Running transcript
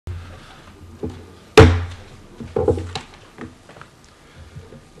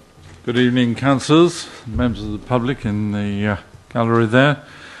Good evening, councillors, members of the public in the gallery there.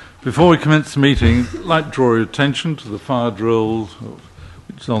 Before we commence the meeting, I'd like to draw your attention to the fire drill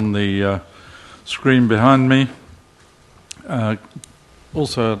which is on the screen behind me.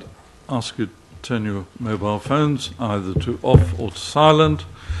 Also, I'd ask you to turn your mobile phones either to off or to silent.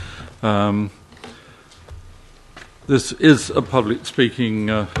 This is a public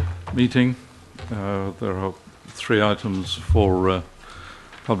speaking meeting. There are 3 items for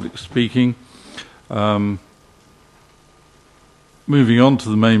public speaking. Moving on to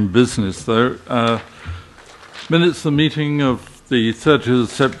the main business, though, minutes of the meeting of the 30th of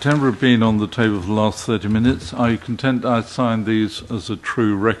September have been on the table for the last 30 minutes. Are you content I sign these as a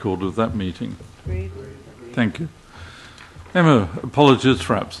true record of that meeting? Agreed. Thank you. Emma, apologies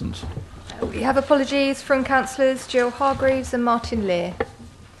for absence. We have apologies from councillors Jill Hargreaves and Martin Lear.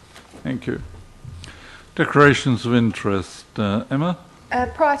 Thank you. Declarations of interest. Emma?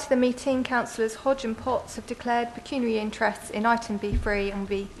 Prior to the meeting, councillors Hodge and Potts have declared pecuniary interests in item B3 and will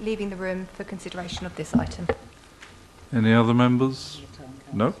be leaving the room for consideration of this item. Any other members?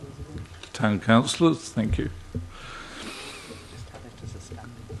 No? Town councillors, thank you.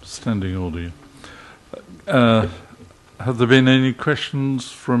 Standing order. Have there been any questions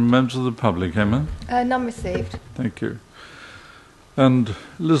from members of the public, Emma? None received. Thank you. And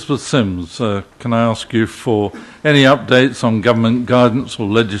Elizabeth Sims, can I ask you for any updates on government guidance or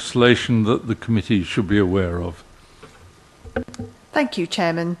legislation that the committee should be aware of? Thank you,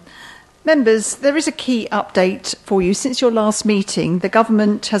 Chairman. Members, there is a key update for you. Since your last meeting, the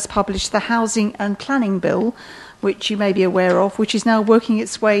government has published the Housing and Planning Bill, which you may be aware of, which is now working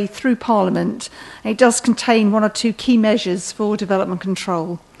its way through Parliament. It does contain 1 or 2 key measures for development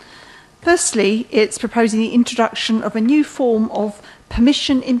control. Firstly, it's proposing the introduction of a new form of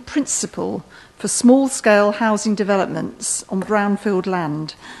permission in principle for small-scale housing developments on brownfield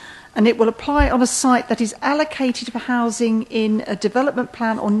land, and it will apply on a site that is allocated for housing in a development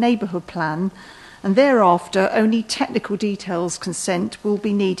plan or neighbourhood plan, and thereafter only technical details consent will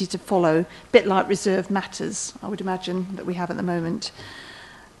be needed to follow, a bit like reserved matters, I would imagine, that we have at the moment.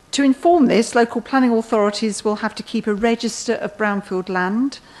 To inform this, local planning authorities will have to keep a register of brownfield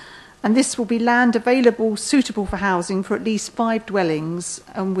land, and this will be land available suitable for housing for at least 5 dwellings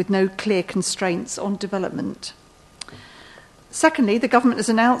and with no clear constraints on development. Secondly, the government has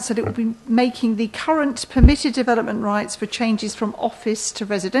announced that it will be making the current permitted development rights for changes from office to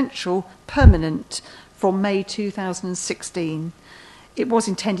residential permanent from May 2016. It was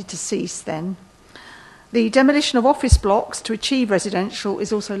intended to cease then. The demolition of office blocks to achieve residential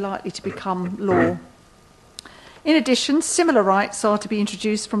is also likely to become law. In addition, similar rights are to be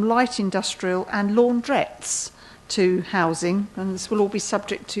introduced from light industrial and laundrettes to housing, and this will all be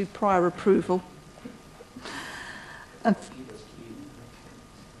subject to prior approval. And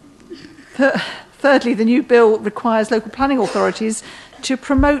thirdly, the new bill requires local planning authorities to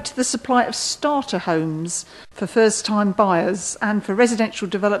promote the supply of starter homes for first-time buyers and for residential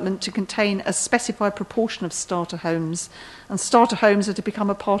development to contain a specified proportion of starter homes. And starter homes are to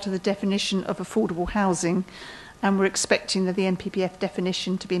become a part of the definition of affordable housing, and we're expecting the NPPF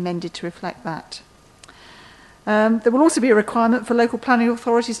definition to be amended to reflect that. There will also be a requirement for local planning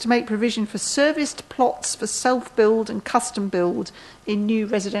authorities to make provision for serviced plots for self-build and custom build in new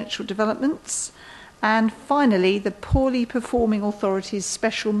residential developments. And finally, the poorly performing authorities'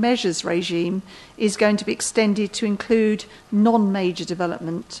 special measures regime is going to be extended to include non-major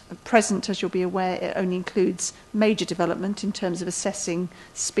development. At present, as you'll be aware, it only includes major development in terms of assessing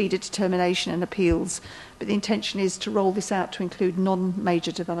speed of determination and appeals. But the intention is to roll this out to include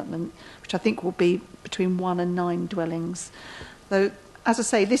non-major development, which I think will be between 1 and 9 dwellings. Though, as I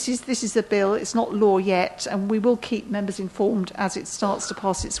say, this is a bill. It's not law yet, and we will keep members informed as it starts to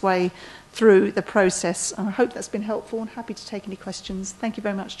pass its way through the process. And I hope that's been helpful, and happy to take any questions. Thank you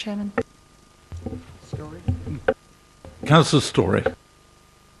very much, Chairman. Story. Councillor Story.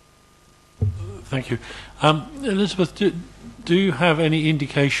 Thank you. Elizabeth, do you have any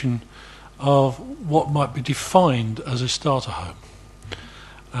indication of what might be defined as a starter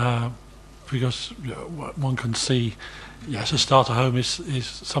home? Because one can see, yes, a starter home is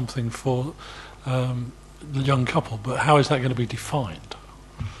something for the young couple, but how is that going to be defined?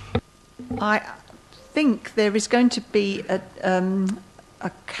 I think there is going to be a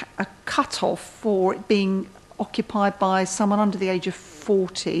cut-off for it being occupied by someone under the age of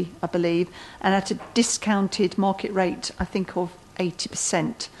 40, I believe, and at a discounted market rate, I think, of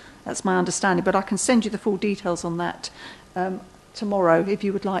 80%. That's my understanding, but I can send you the full details on that tomorrow if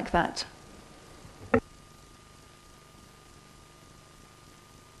you would like that.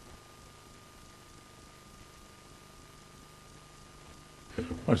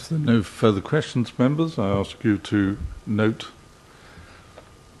 Right, if there are no further questions, members, I ask you to note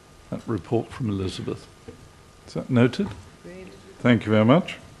that report from Elizabeth. Is that noted? Thank you very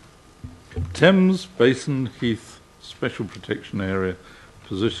much. Thames Basin Heath Special Protection Area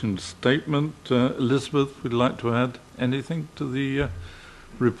position statement. Elizabeth, would you like to add anything to the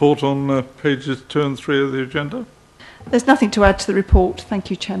report on pages 2 and 3 of the agenda? There's nothing to add to the report. Thank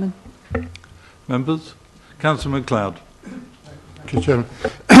you, Chairman. Members? Councillor MacLeod. Thank you, Chairman.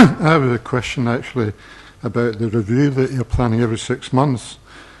 I have a question actually about the review that you're planning every 6 months.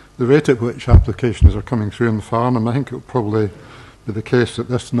 The rate at which applications are coming through in the Farnham, I think it will probably be the case that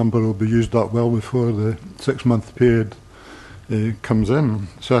this number will be used up well before the 6-month period comes in.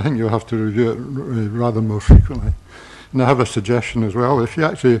 So I think you'll have to review it rather more frequently. And I have a suggestion as well. If you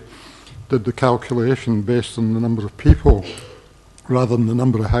actually did the calculation based on the number of people rather than the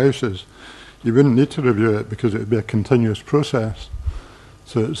number of houses, you wouldn't need to review it because it would be a continuous process.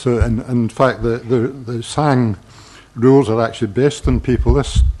 So in fact, the SANG rules are actually based on people.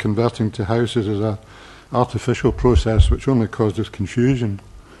 This converting to houses is an artificial process which only causes confusion.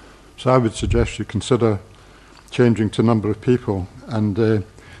 So I would suggest you consider changing to number of people, and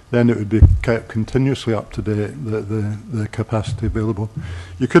then it would be kept continuously up to date, the capacity available.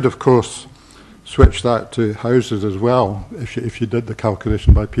 You could, of course, switch that to houses as well. If you did the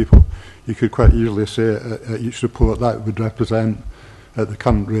calculation by people, you could quite easily say at each report that would represent, at the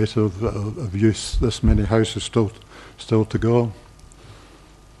current rate of use, this many houses still to go.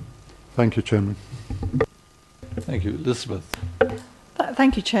 Thank you, Chairman. Thank you. Elizabeth.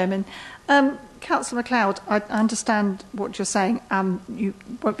 Thank you, Chairman. Councillor MacLeod, I understand what you're saying. You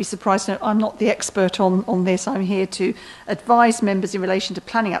won't be surprised to know I'm not the expert on this. I'm here to advise members in relation to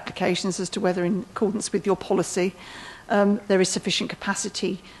planning applications as to whether, in accordance with your policy, there is sufficient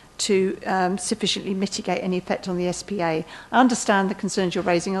capacity to sufficiently mitigate any effect on the SPA. I understand the concerns you're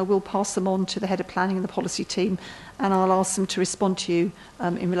raising. I will pass them on to the Head of Planning and the Policy Team, and I'll ask them to respond to you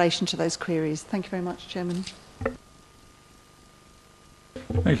in relation to those queries. Thank you very much, Chairman.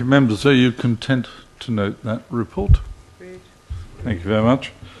 Thank you, members. Are you content to note that report? Thank you very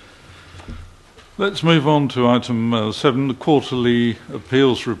much. Let's move on to item 7, the quarterly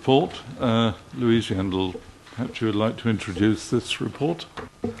appeals report. Louise Yandel, perhaps you would like to introduce this report.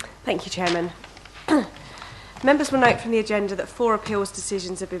 Thank you, Chairman. Members will note from the agenda that 4 appeals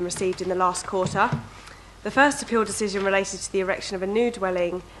decisions have been received in the last quarter. The first appeal decision related to the erection of a new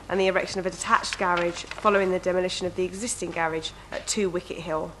dwelling and the erection of a detached garage following the demolition of the existing garage at 2 Wicket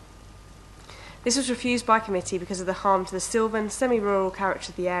Hill. This was refused by committee because of the harm to the sylvan, semi-rural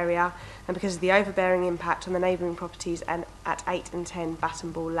character of the area and because of the overbearing impact on the neighbouring properties and at 8 and 10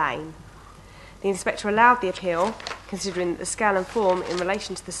 Batten Ball Lane. The inspector allowed the appeal, considering that the scale and form in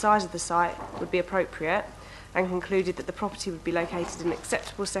relation to the size of the site would be appropriate, and concluded that the property would be located in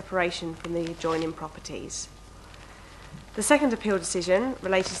acceptable separation from the adjoining properties. The second appeal decision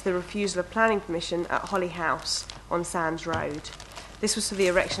related to the refusal of planning permission at Holly House on Sands Road. This was for the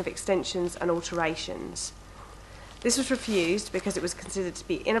erection of extensions and alterations. This was refused because it was considered to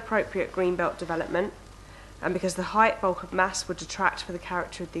be inappropriate greenbelt development and because the height bulk of mass would detract from the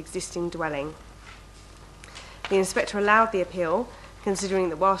character of the existing dwelling. The inspector allowed the appeal, considering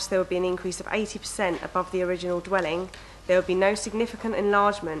that whilst there would be an increase of 80% above the original dwelling, there would be no significant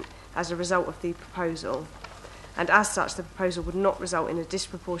enlargement as a result of the proposal. And as such, the proposal would not result in a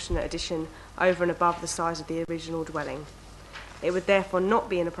disproportionate addition over and above the size of the original dwelling. It would therefore not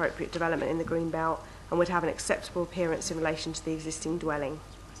be an appropriate development in the greenbelt and would have an acceptable appearance in relation to the existing dwelling.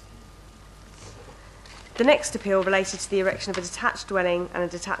 The next appeal related to the erection of a detached dwelling and a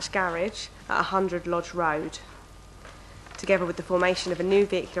detached garage at 100 Lodge Road, together with the formation of a new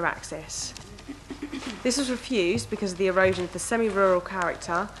vehicular access. This was refused because of the erosion of the semi-rural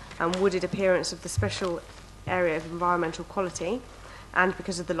character and wooded appearance of the special area of environmental quality, and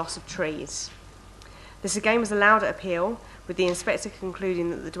because of the loss of trees. This again was allowed at appeal, with the inspector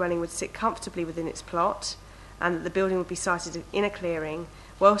concluding that the dwelling would sit comfortably within its plot and that the building would be sited in a clearing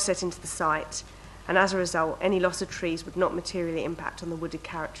well set into the site, and as a result any loss of trees would not materially impact on the wooded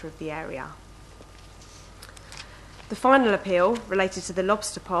character of the area. The final appeal related to the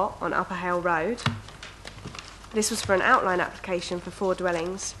lobster pot on Upper Hale Road. This was for an outline application for 4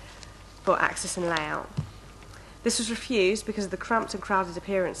 dwellings for access and layout. This was refused because of the cramped and crowded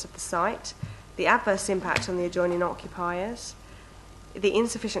appearance of the site, the adverse impact on the adjoining occupiers, the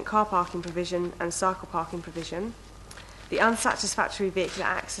insufficient car parking provision and cycle parking provision, the unsatisfactory vehicular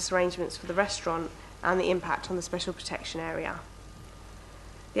access arrangements for the restaurant, and the impact on the special protection area.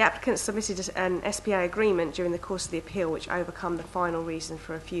 The applicant submitted an SPA agreement during the course of the appeal which overcome the final reason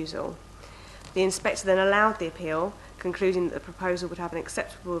for refusal. The inspector then allowed the appeal, concluding that the proposal would have an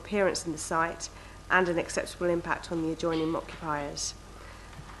acceptable appearance in the site and an acceptable impact on the adjoining occupiers.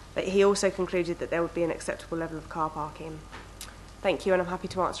 But he also concluded that there would be an acceptable level of car parking. Thank you, and I'm happy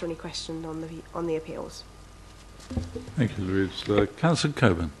to answer any questions on the appeals. Thank you, Louise. Councillor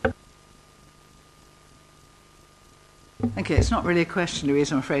Coburn. Thank you. It's not really a question,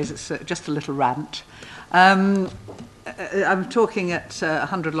 Louise, I'm afraid. It's just a little rant. I'm talking at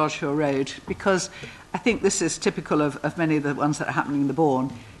 100 Lodge Hill Road because I think this is typical of many of the ones that are happening in the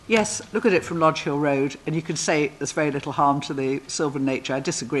Bourne. Yes, look at it from Lodge Hill Road, and you could say there's very little harm to the sylvan nature. I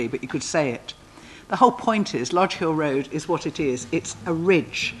disagree, but you could say it. The whole point is Lodge Hill Road is what it is. It's a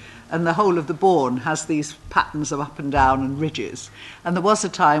ridge, and the whole of the Bourne has these patterns of up and down and ridges. And there was a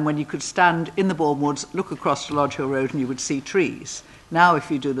time when you could stand in the Bourne Woods, look across to Lodge Hill Road, and you would see trees. Now,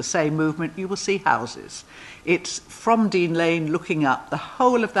 if you do the same movement, you will see houses. It's from Dean Lane looking up. The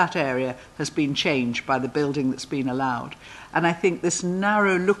whole of that area has been changed by the building that's been allowed. And I think this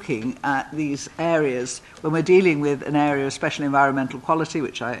narrow looking at these areas, when we're dealing with an area of special environmental quality,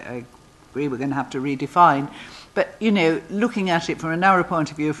 which I agree we're going to have to redefine, but, you know, looking at it from a narrow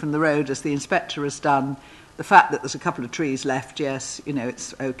point of view from the road, as the inspector has done, the fact that there's a couple of trees left, yes, you know,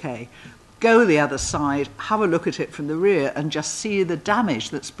 it's okay. Go the other side, have a look at it from the rear and just see the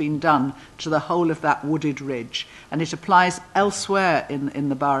damage that's been done to the whole of that wooded ridge. And it applies elsewhere in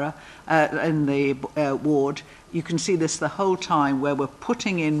the borough, in the ward. You can see this the whole time where we're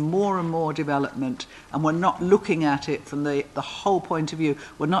putting in more and more development and we're not looking at it from the whole point of view.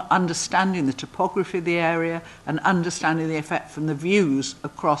 We're not understanding the topography of the area and understanding the effect from the views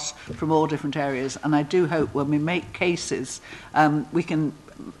across from all different areas. And I do hope when we make cases, we can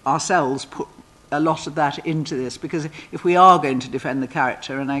ourselves put a lot of that into this, because if we are going to defend the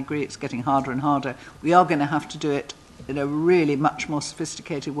character, and I agree it's getting harder and harder, we are going to have to do it in a really much more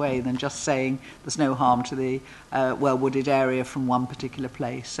sophisticated way than just saying there's no harm to the well-wooded area from one particular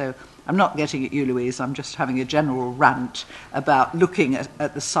place. So I'm not getting at you, Louise, I'm just having a general rant about looking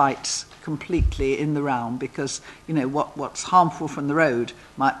at the sites completely in the round, because, you know, what's harmful from the road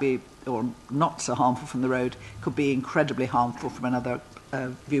might be, or not so harmful from the road, could be incredibly harmful from another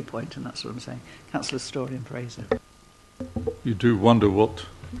viewpoint, and that's what I'm saying. Councillor Story and Fraser. You do wonder what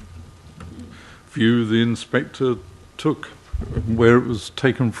view the inspector took, where it was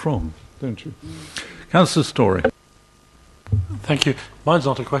taken from, don't you? Councillor Story. Thank you. Mine's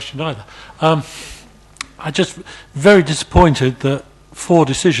not a question either. I'm just very disappointed that 4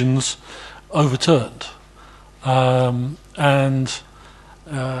 decisions overturned.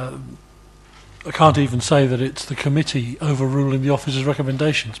 I can't even say that it's the committee overruling the officer's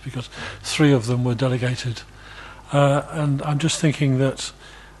recommendations, because 3 of them were delegated. And I'm just thinking that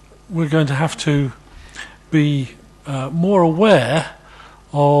we're going to have to be more aware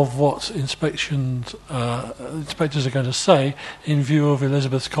of what inspectors are going to say in view of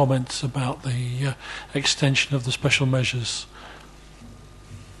Elizabeth's comments about the extension of the special measures.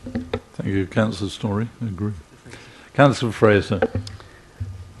 Thank you, Councillor Story. I agree. Councillor Fraser.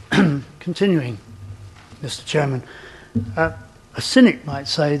 Continuing, Mr. Chairman, a cynic might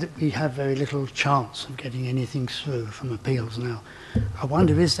say that we have very little chance of getting anything through from appeals now. I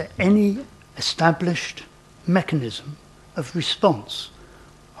wonder, is there any established mechanism of response?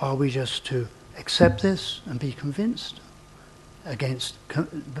 Are we just to accept this and be convinced against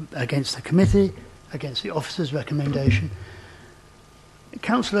the committee, against the officer's recommendation?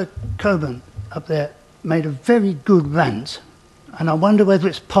 Councillor Coburn up there made a very good rant, and I wonder whether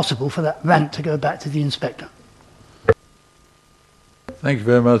it's possible for that rant to go back to the inspector. Thank you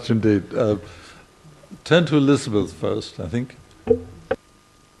very much indeed. Turn to Elizabeth first, I think.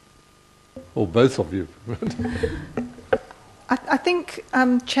 Or both of you. I think,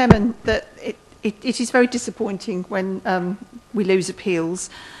 Chairman, that it is very disappointing when we lose appeals.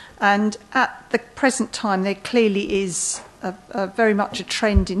 And at the present time, there clearly is very much a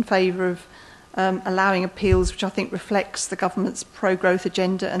trend in favour of allowing appeals, which I think reflects the government's pro-growth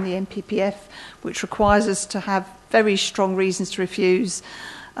agenda and the NPPF, which requires us to have very strong reasons to refuse.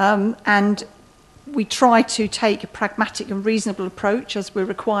 And we try to take a pragmatic and reasonable approach, as we're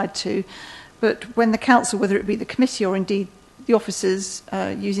required to. But when the council, whether it be the committee or indeed the officers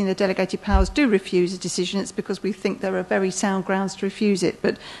using their delegated powers, do refuse a decision, it's because we think there are very sound grounds to refuse it.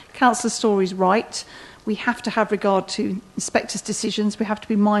 But Councillor Story's right. We have to have regard to inspectors' decisions. We have to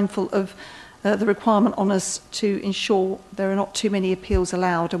be mindful of the requirement on us to ensure there are not too many appeals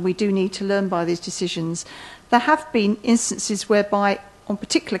allowed, and we do need to learn by these decisions. There have been instances whereby, on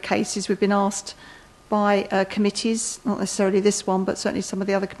particular cases, we've been asked by committees, not necessarily this one, but certainly some of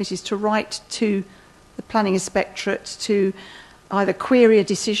the other committees, to write to the Planning Inspectorate to either query a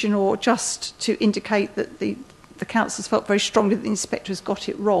decision or just to indicate that the councillors felt very strongly that the inspector has got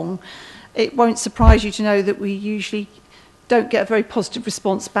it wrong. It won't surprise you to know that we usually don't get a very positive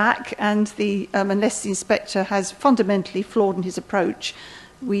response back, and unless the inspector has fundamentally flawed in his approach,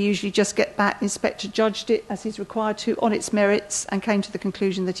 we usually just get back, the inspector judged it as he's required to on its merits and came to the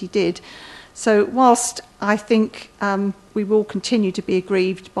conclusion that he did. So whilst I think we will continue to be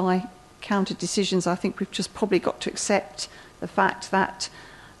aggrieved by counter decisions, I think we've just probably got to accept the fact that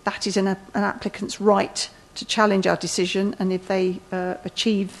that is an applicant's right to challenge our decision, and if they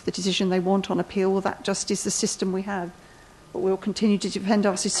achieve the decision they want on appeal, well, that just is the system we have. But we'll continue to defend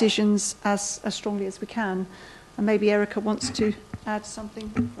our decisions as strongly as we can. And maybe Erica wants to add something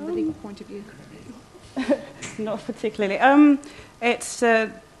from the legal point of view. Not particularly.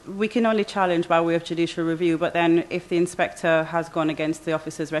 We can only challenge by way of judicial review, but then if the inspector has gone against the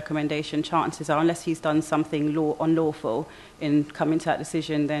officer's recommendation, chances are, unless he's done something unlawful in coming to that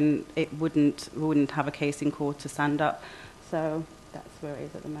decision, then we wouldn't have a case in court to stand up. So that's where it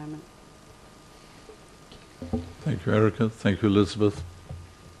is at the moment. Thank you, Erica. Thank you, Elizabeth.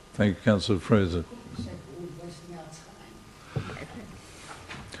 Thank you, Councillor Fraser.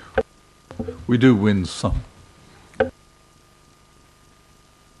 We do win some.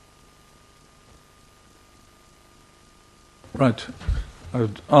 Right. I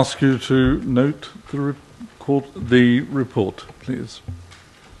would ask you to note the report, please.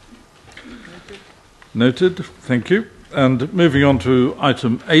 Noted. Thank you. And moving on to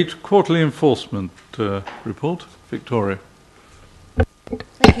item 8, quarterly enforcement report. Victoria.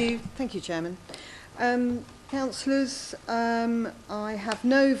 Thank you, Chairman. Councillors, I have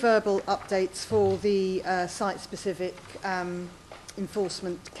no verbal updates for the site-specific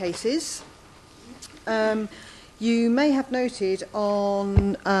enforcement cases. You may have noted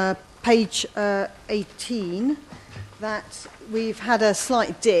on page 18 that we've had a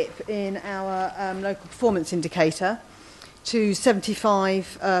slight dip in our local performance indicator to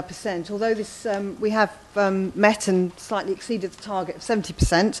 75%. Although this we have met and slightly exceeded the target of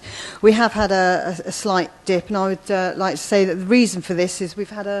 70%, we have had a slight dip, and I would like to say that the reason for this is we've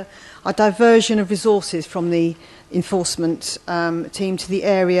had a diversion of resources from the enforcement team to the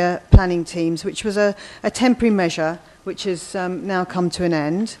area planning teams, which was a temporary measure which has now come to an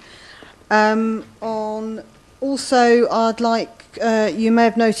end. Also, I'd like, you may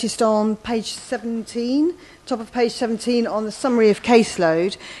have noticed on page 17, top of page 17 on the summary of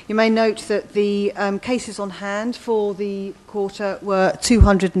caseload, you may note that the cases on hand for the quarter were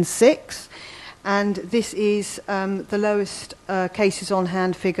 206, and this is the lowest cases on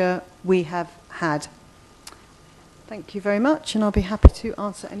hand figure we have had. Thank you very much, and I'll be happy to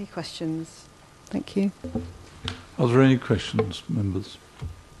answer any questions. Thank you. Are there any questions, members?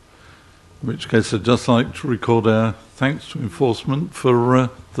 In which case, I'd just like to record our thanks to enforcement for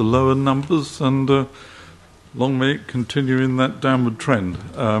the lower numbers, and long may it continue in that downward trend.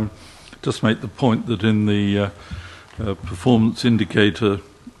 Just make the point that in the performance indicator,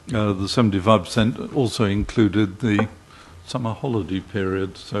 the 75% also included the summer holiday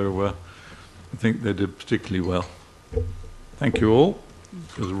period, so I think they did particularly well. Thank you all.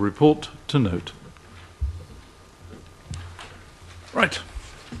 There's a report to note. Right.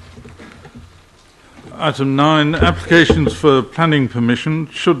 Item 9, applications for planning permission.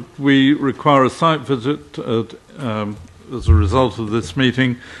 Should we require a site visit as a result of this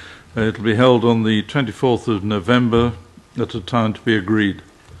meeting, it will be held on the 24th of November at a time to be agreed.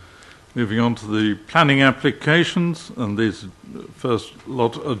 Moving on to the planning applications, and these first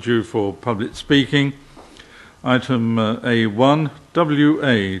lot are due for public speaking. Item A1,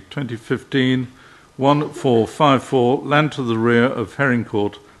 WA 2015-1454, land to the rear of Herring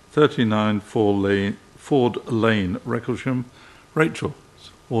Court, 39 Ford Lane, Recklesham. Rachel,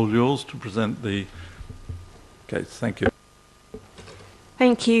 it's all yours to present the case. Thank you.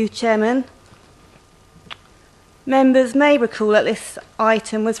 Thank you, Chairman. Members may recall that this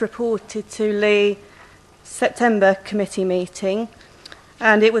item was reported to the September committee meeting,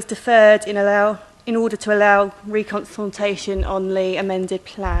 and it was deferred in order to allow reconsultation on the amended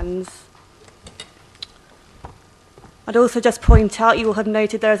plans. I'd also just point out, you will have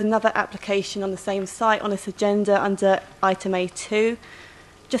noted there is another application on the same site on this agenda under item A2.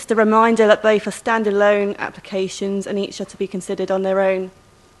 Just a reminder that both are standalone applications and each are to be considered on their own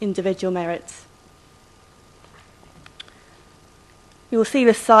individual merits. You will see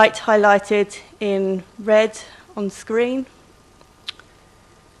the site highlighted in red on screen.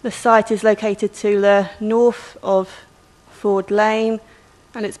 The site is located to the north of Ford Lane,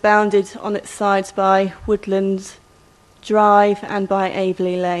 and it's bounded on its sides by Woodlands Drive and by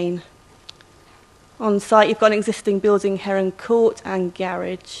Waverley Lane. On site, you've got an existing building, Heron Court and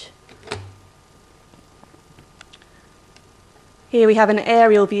garage. Here we have an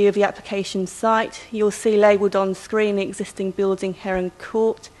aerial view of the application site. You'll see labelled on screen the existing building, Heron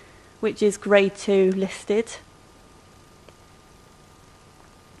Court, which is Grade 2 listed.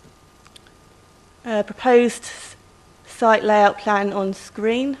 Proposed site layout plan on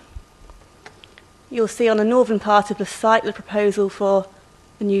screen. You'll see on the northern part of the site the proposal for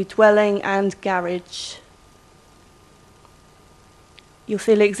the new dwelling and garage. You'll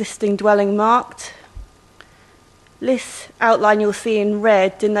see the existing dwelling marked. This outline you'll see in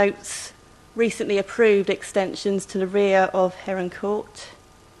red denotes recently approved extensions to the rear of Heron Court.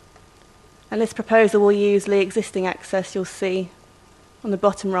 And this proposal will use the existing access you'll see on the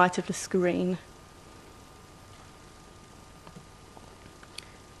bottom right of the screen.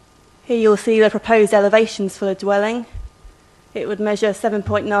 Here you'll see the proposed elevations for the dwelling. It would measure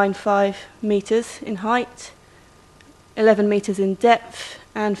 7.95 metres in height, 11 metres in depth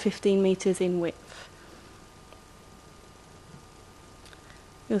and 15 metres in width.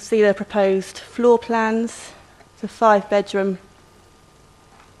 You'll see the proposed floor plans. It's a four-bedroom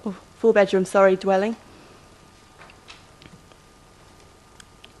dwelling.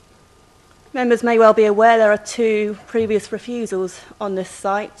 Members may well be aware there are 2 previous refusals on this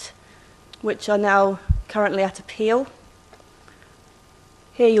site, which are now currently at appeal.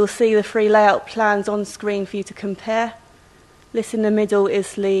 Here you'll see the 3 layout plans on screen for you to compare. This in the middle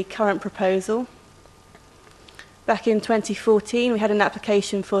is the current proposal. Back in 2014, we had an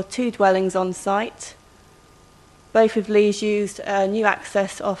application for 2 dwellings on site. Both of these used a new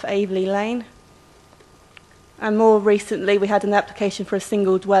access off Waverley Lane. And more recently, we had an application for a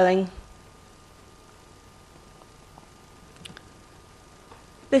single dwelling.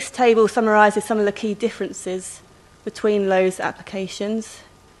 This table summarises some of the key differences between those applications.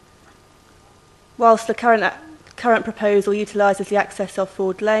 Whilst the current proposal utilises the access off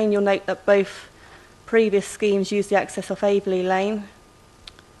Ford Lane, you'll note that both previous schemes used the access off Waverley Lane.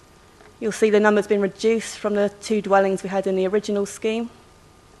 You'll see the number's been reduced from the 2 dwellings we had in the original scheme.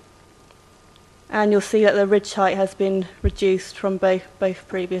 And you'll see that the ridge height has been reduced from both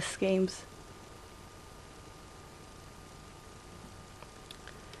previous schemes.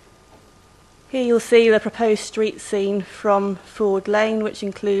 Here you'll see the proposed street scene from Ford Lane, which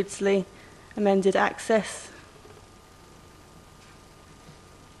includes the amended access.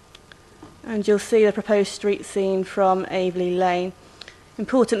 And you'll see the proposed street scene from Waverley Lane.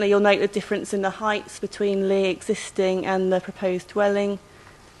 Importantly, you'll note the difference in the heights between the existing and the proposed dwelling.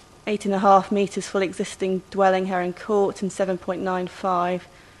 8.5 metres for the existing dwelling, Heron Court, and 7.95.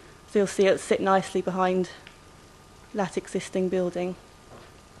 So you'll see it sit nicely behind that existing building.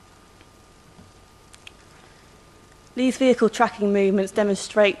 These vehicle tracking movements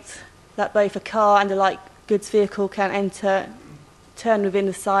demonstrate that both a car and a light goods vehicle can enter, turn within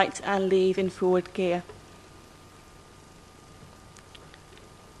the site and leave in forward gear.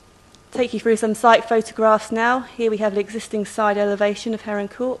 Take you through some site photographs now. Here we have the existing side elevation of Heron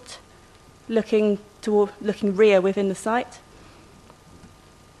Court, looking rear within the site.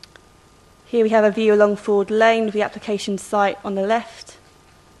 Here we have a view along Ford Lane with the application site on the left.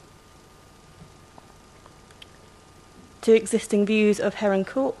 2 existing views of Heron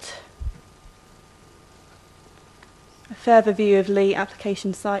Court. A further view of the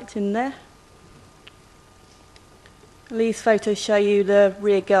application site in there. These photos show you the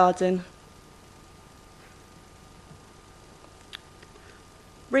rear garden.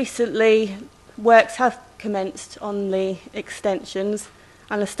 Recently, works have commenced on the extensions,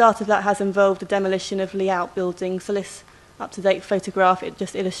 and the start of that has involved the demolition of the outbuilding. So this up-to-date photograph, it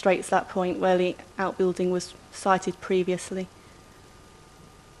just illustrates that point where the outbuilding was sited previously.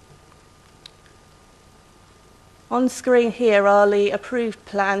 On screen here are the approved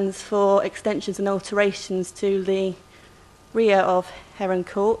plans for extensions and alterations to the rear of Heron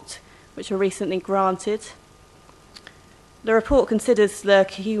Court, which were recently granted. The report considers the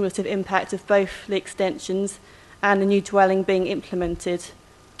cumulative impact of both the extensions and the new dwelling being implemented.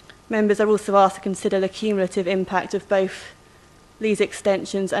 Members are also asked to consider the cumulative impact of both these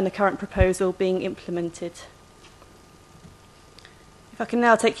extensions and the current proposal being implemented. If I can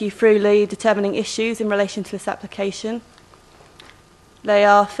now take you through the determining issues in relation to this application. They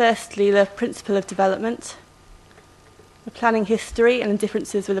are firstly the principle of development, the planning history and the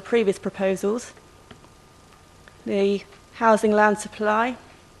differences with the previous proposals, the housing land supply,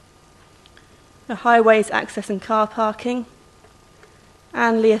 the highways access and car parking,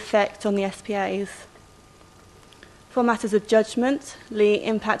 and the effect on the SPAs. For matters of judgment, the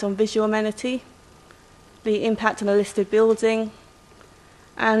impact on visual amenity, the impact on a listed building,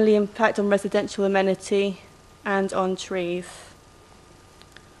 and the impact on residential amenity and on trees.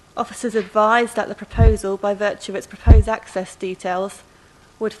 Officers advised that the proposal, by virtue of its proposed access details,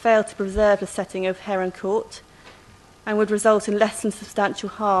 would fail to preserve the setting of Heron Court and would result in less than substantial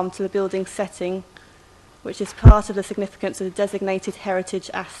harm to the building setting, which is part of the significance of the designated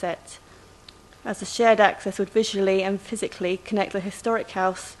heritage asset, as the shared access would visually and physically connect the historic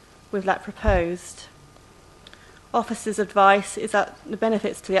house with that proposed. Officers' advice is that the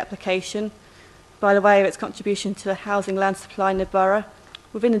benefits to the application, by the way of its contribution to the housing land supply in the borough,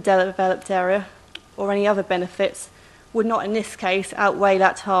 within the developed area, or any other benefits, would not in this case outweigh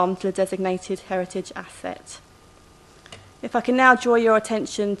that harm to the designated heritage asset. If I can now draw your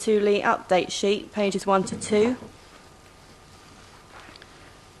attention to the update sheet, pages 1 to 2.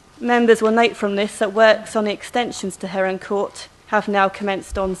 Members will note from this that works on the extensions to Heron Court have now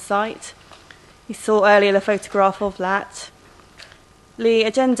commenced on site. You saw earlier the photograph of that. The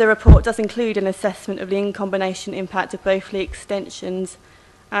agenda report does include an assessment of the in-combination impact of both the extensions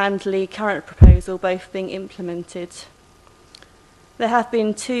and the current proposal both being implemented. There have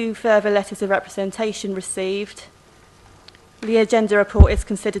been 2 further letters of representation received. The agenda report is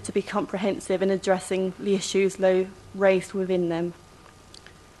considered to be comprehensive in addressing the issues raised within them.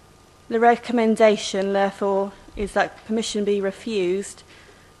 The recommendation, therefore, is that permission be refused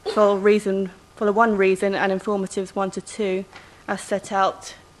for the one reason and informatives 1 to 2 as set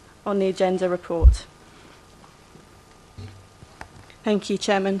out on the agenda report. Thank you,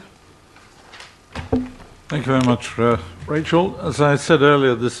 Chairman. Thank you very much, Rachel. As I said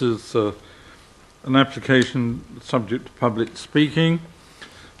earlier, this is an application subject to public speaking.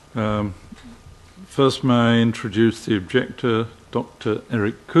 First, may I introduce the objector, Dr.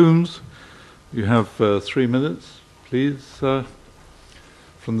 Eric Coombs. You have 3 minutes, please,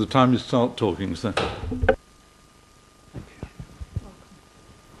 from the time you start talking, sir.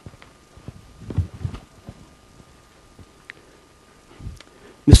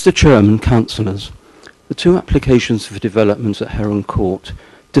 Mr. Chairman, councillors, the 2 applications for development at Heron Court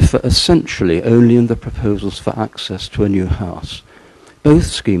differ essentially only in the proposals for access to a new house. Both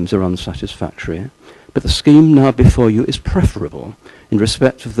schemes are unsatisfactory, but the scheme now before you is preferable in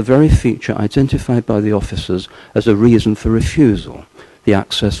respect of the very feature identified by the officers as a reason for refusal, the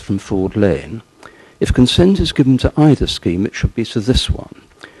access from Ford Lane. If consent is given to either scheme, it should be to this one.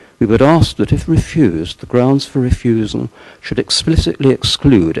 We would ask that if refused, the grounds for refusal should explicitly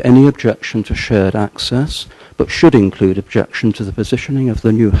exclude any objection to shared access, but should include objection to the positioning of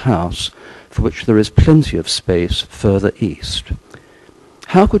the new house, for which there is plenty of space further east.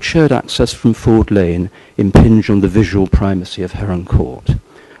 How could shared access from Ford Lane impinge on the visual primacy of Heron Court?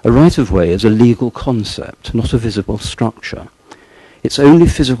 A right-of-way is a legal concept, not a visible structure. Its only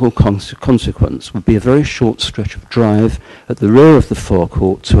physical consequence would be a very short stretch of drive at the rear of the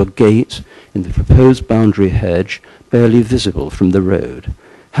forecourt to a gate in the proposed boundary hedge, barely visible from the road.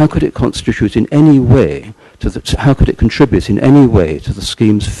 How could it contribute in any way to the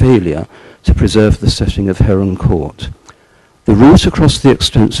scheme's failure to preserve the setting of Heron Court? The route across the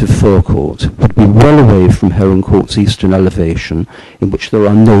extensive forecourt would be well away from Heron Court's eastern elevation, in which there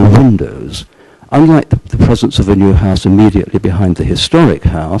are no windows. Unlike the presence of a new house immediately behind the historic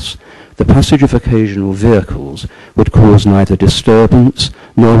house, the passage of occasional vehicles would cause neither disturbance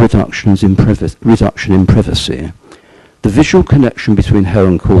nor reduction in privacy. The visual connection between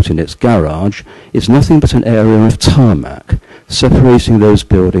Heron Court and its garage is nothing but an area of tarmac, separating those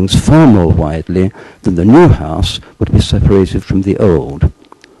buildings far more widely than the new house would be separated from the old.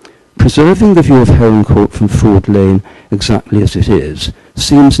 Preserving the view of Heron Court from Ford Lane exactly as it is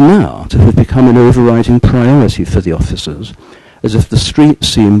seems now to have become an overriding priority for the officers, as if the street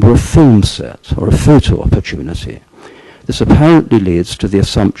scene were a film set or a photo opportunity. This apparently leads to the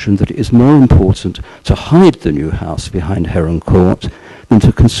assumption that it is more important to hide the new house behind Heron Court than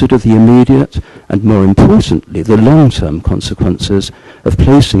to consider the immediate and, more importantly, the long-term consequences of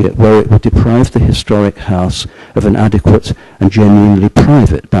placing it where it would deprive the historic house of an adequate and genuinely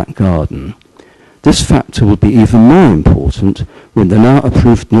private back garden. This factor will be even more important when the now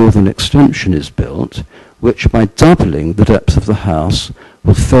approved northern extension is built, which, by doubling the depth of the house,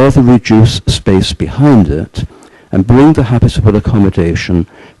 will further reduce space behind it and bring the habitable accommodation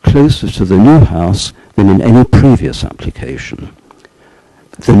closer to the new house than in any previous application.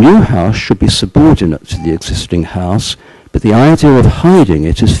 The new house should be subordinate to the existing house, but the idea of hiding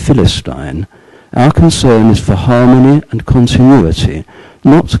it is Philistine. Our concern is for harmony and continuity,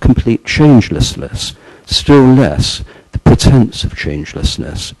 not complete changelessness, still less the pretense of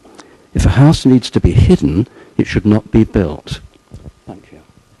changelessness. If a house needs to be hidden, it should not be built. Thank you.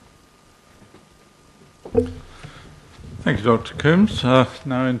 Thank you, Dr. Coombs.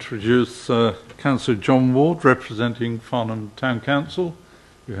 Now introduce Councillor John Ward, representing Farnham Town Council,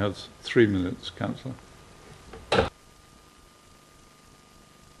 who has 3 minutes, Councillor.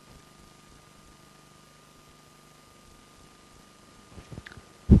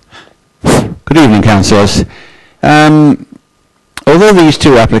 Good evening, councillors. Although these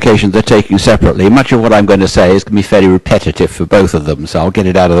two applications are taken separately, much of what I'm going to say is going to be fairly repetitive for both of them, so I'll get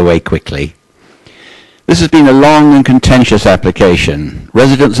it out of the way quickly. This has been a long and contentious application.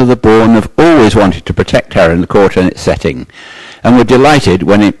 Residents of the Bourne have always wanted to protect Heron Court and its setting, and were delighted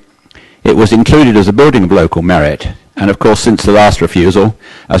when it was included as a building of local merit. And of course, since the last refusal,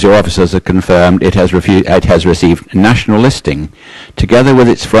 as your officers have confirmed, it has received national listing, together with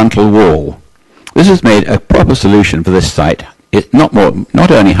its frontal wall. This has made a proper solution for this site. It's not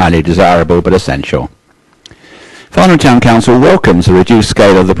only highly desirable, but essential. Farnham Town Council welcomes the reduced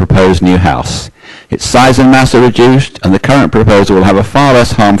scale of the proposed new house. Its size and mass are reduced, and the current proposal will have a far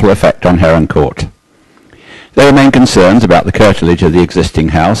less harmful effect on Heron Court. There remain concerns about the curtilage of the existing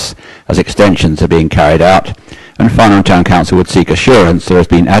house, as extensions are being carried out, and Farnham Town Council would seek assurance there has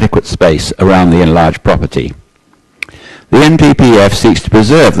been adequate space around the enlarged property. The NPPF seeks to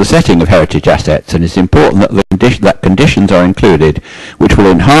preserve the setting of heritage assets, and it's important that conditions are included which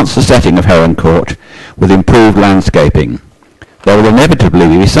will enhance the setting of Heron Court with improved landscaping. There will inevitably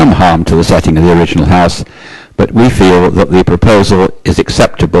be some harm to the setting of the original house, but we feel that the proposal is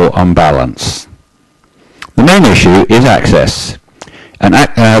acceptable on balance. The main issue is access.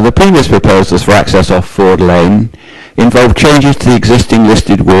 The previous proposals for access off Ford Lane involved changes to the existing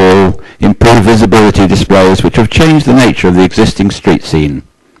listed wall, improved visibility displays which have changed the nature of the existing street scene.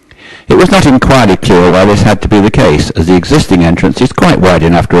 It was not entirely clear why this had to be the case, as the existing entrance is quite wide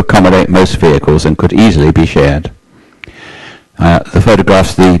enough to accommodate most vehicles and could easily be shared.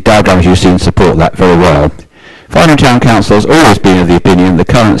 The diagrams you've seen support that very well. Farnham Town Council has always been of the opinion the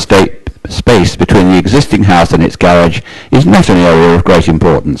current space between the existing house and its garage is not an area of great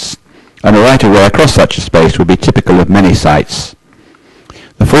importance, and a right-of-way across such a space would be typical of many sites.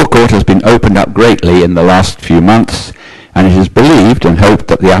 The forecourt has been opened up greatly in the last few months, and it is believed and hoped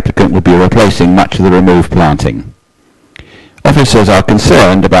that the applicant will be replacing much of the removed planting. Officers are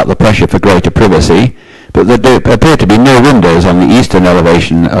concerned about the pressure for greater privacy, but there appear to be no windows on the eastern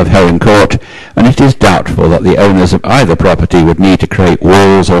elevation of Heron Court, and it is doubtful that the owners of either property would need to create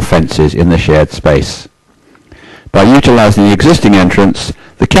walls or fences in the shared space. By utilising the existing entrance,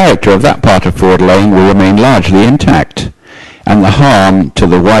 the character of that part of Ford Lane will remain largely intact, and the harm to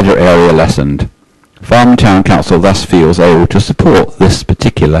the wider area lessened. Farnham Town Council thus feels able to support this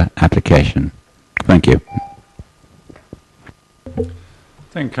particular application. Thank you.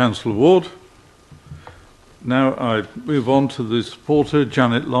 Thank you, Councillor Ward. Now I move on to the supporter,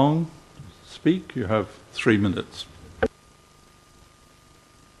 Janet Long. Speak. You have 3 minutes.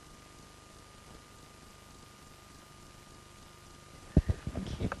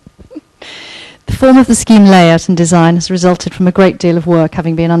 The form of the scheme layout and design has resulted from a great deal of work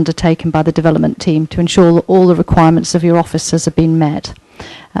having been undertaken by the development team to ensure that all the requirements of your officers have been met.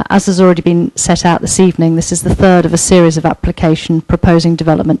 As has already been set out this evening, this is the third of a series of applications proposing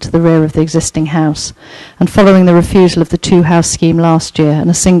development to the rear of the existing house. And following the refusal of the two-house scheme last year and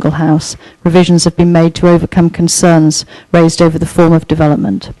a single house, revisions have been made to overcome concerns raised over the form of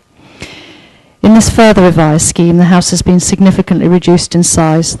development. In this further revised scheme, the house has been significantly reduced in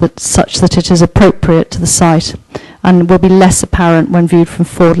size such that it is appropriate to the site and will be less apparent when viewed from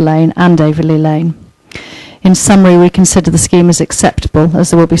Ford Lane and Waverley Lane. In summary, we consider the scheme as acceptable, as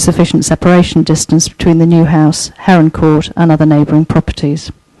there will be sufficient separation distance between the new house, Heron Court and other neighbouring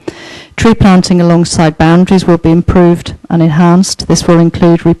properties. Tree planting alongside boundaries will be improved and enhanced. This will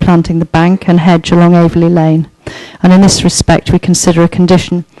include replanting the bank and hedge along Waverley Lane. And in this respect, we consider a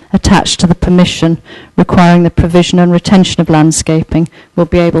condition attached to the permission requiring the provision and retention of landscaping will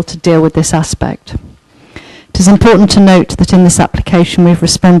be able to deal with this aspect. It is important to note that in this application we've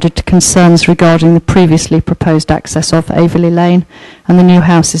responded to concerns regarding the previously proposed access off Waverley Lane, and the new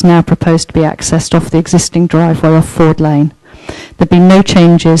house is now proposed to be accessed off the existing driveway off Ford Lane. There have been no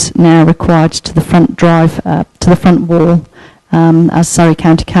changes now required to the front wall, as Surrey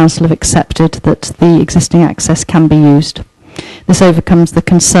County Council have accepted that the existing access can be used. This overcomes the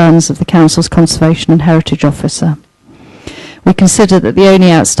concerns of the Council's Conservation and Heritage Officer. We consider that the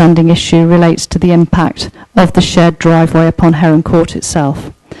only outstanding issue relates to the impact of the shared driveway upon Heron Court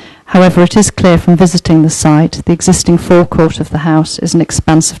itself. However, it is clear from visiting the site the existing forecourt of the house is an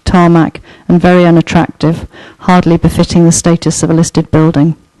expanse of tarmac and very unattractive, hardly befitting the status of a listed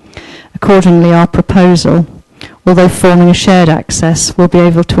building. Accordingly, our proposal although forming a shared access, we'll be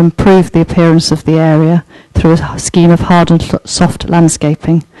able to improve the appearance of the area through a scheme of hard and soft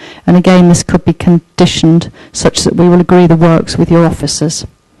landscaping. And again, this could be conditioned such that we will agree the works with your officers.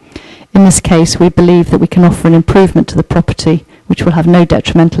 In this case, we believe that we can offer an improvement to the property which will have no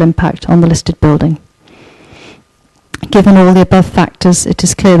detrimental impact on the listed building. Given all the above factors, it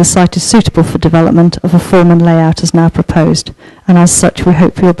is clear the site is suitable for development of a form and layout as now proposed, and as such we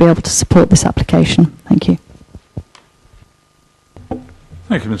hope you'll be able to support this application. Thank you.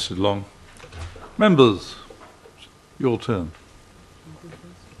 Thank you, Mr. Long. Members, your turn.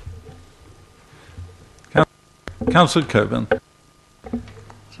 Councillor Coburn.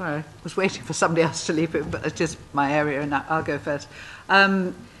 Sorry, I was waiting for somebody else to leave it, but it's just my area, and I'll go first.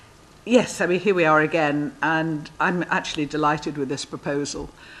 Yes, I mean, here we are again, and I'm actually delighted with this proposal.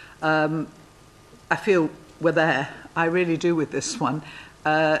 I feel we're there. I really do with this one.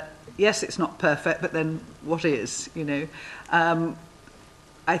 Yes, it's not perfect, but then what is, you know?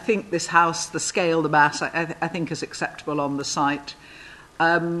 I think this house, the scale, the mass, I think is acceptable on the site.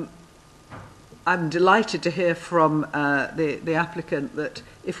 I'm delighted to hear from the applicant that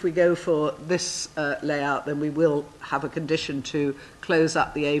if we go for this layout, then we will have a condition to close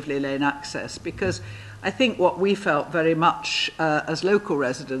up the Waverley Lane access, because I think what we felt very much as local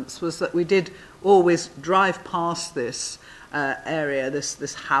residents was that we did always drive past this area,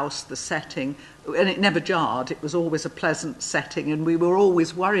 this house, the setting, and it never jarred. It was always a pleasant setting, and we were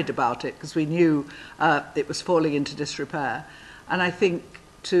always worried about it because we knew it was falling into disrepair. And I think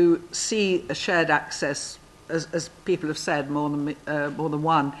to see a shared access, as people have said, more than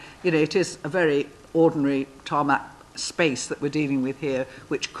one, you know, it is a very ordinary tarmac space that we're dealing with here,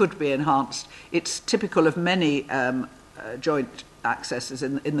 which could be enhanced. It's typical of many joint accesses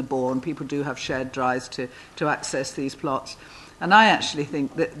in the Borough, and people do have shared drives to access these plots. And I actually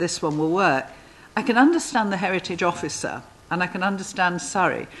think that this one will work. I can understand the heritage officer, and I can understand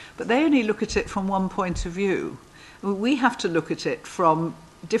Surrey, but they only look at it from one point of view. We have to look at it from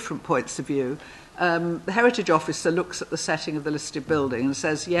different points of view. The heritage officer looks at the setting of the listed building and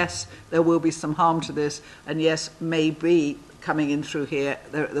says, yes, there will be some harm to this, and yes, maybe coming in through here,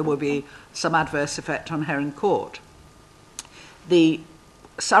 there will be some adverse effect on Heron Court. The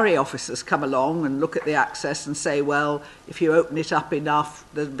Surrey officers come along and look at the access and say, well, if you open it up enough,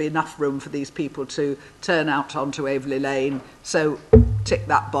 there'll be enough room for these people to turn out onto Waverley Lane, so tick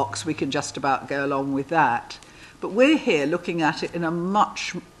that box, we can just about go along with that. But we're here looking at it in a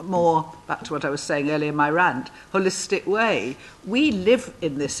much more, back to what I was saying earlier in my rant, holistic way. We live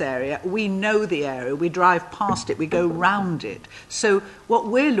in this area, we know the area, we drive past it, we go round it. So what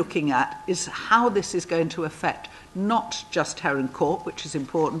we're looking at is how this is going to affect not just Heron Court, which is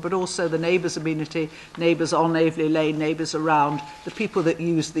important, but also the neighbours' amenity, neighbours on Waverley Lane, neighbours around, the people that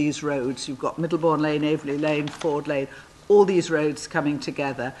use these roads. You've got Middlebourne Lane, Waverley Lane, Ford Lane, all these roads coming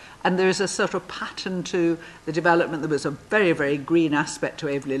together. And there is a sort of pattern to the development. There was a very, very green aspect to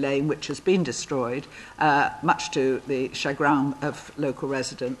Waverley Lane, which has been destroyed, much to the chagrin of local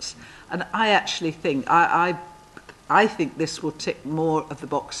residents. And I actually think, I think this will tick more of the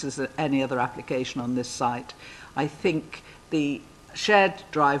boxes than any other application on this site. I think the shared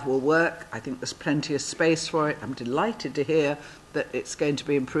drive will work. I think there's plenty of space for it. I'm delighted to hear that it's going to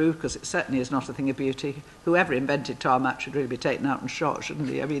be improved, because it certainly is not a thing of beauty. Whoever invented tarmac should really be taken out and shot, shouldn't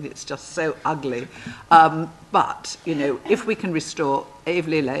he? I mean, it's just so ugly. But, you know, if we can restore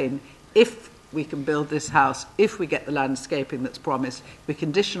Waverley Lane, if we can build this house, if we get the landscaping that's promised, we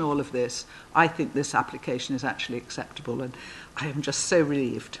condition all of this, I think this application is actually acceptable, and I am just so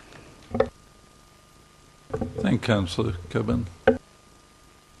relieved. Thank you, Councillor Coburn.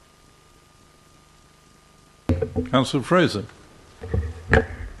 Councillor Fraser.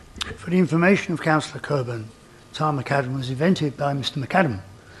 For the information of Councillor Coburn, Tar Macadam was invented by Mr. Macadam.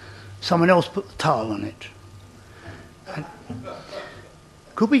 Someone else put the tar on it. And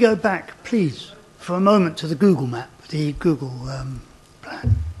could we go back, please, for a moment to the Google map, the Google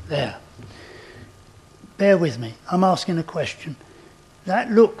plan? There. Bear with me. I'm asking a question.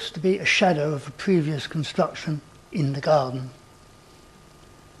 That looks to be a shadow of a previous construction in the garden.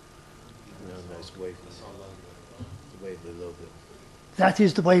 No, it's Waverley. The Waverley logo. That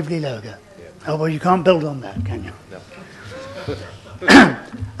is the Waverley logo. Yeah. Oh, well, you can't build on that, can you? No.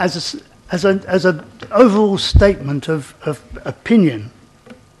 As an overall statement of opinion,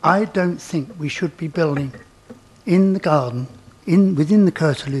 I don't think we should be building in the garden, within the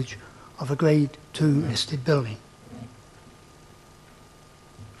curtilage of a Grade 2 listed building.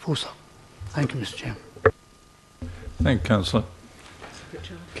 Full stop. Thank you, Mr. Chairman. Thank you, Councillor.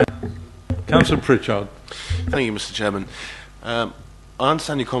 Councillor Pritchard. Thank you, Mr. Chairman. I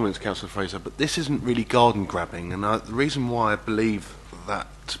understand your comments, Councillor Fraser, but this isn't really garden grabbing, and the reason why I believe that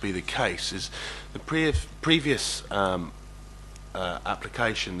to be the case is the previous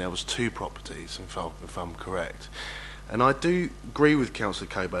application, there was 2 properties, if I'm correct. And I do agree with Councillor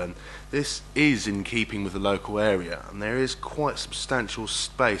Coburn, this is in keeping with the local area, and there is quite substantial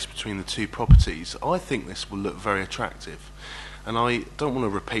space between the 2 properties. I think this will look very attractive. And I don't want to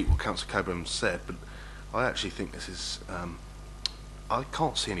repeat what Councillor Coburn said, but I actually think this is... I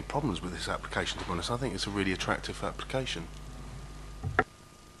can't see any problems with this application, to be honest. I think it's a really attractive application.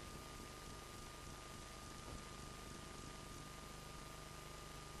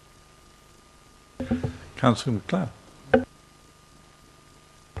 Councillor MacLeod.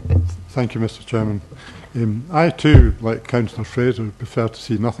 Thank you, Mr. Chairman. I too, like Councillor Fraser, would prefer to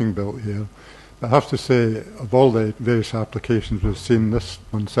see nothing built here. But I have to say, of all the various applications we've seen, this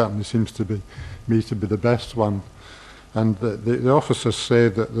one certainly seems to be me to be the best one. And the officers say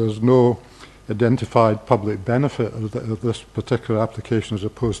that there's no identified public benefit of this particular application as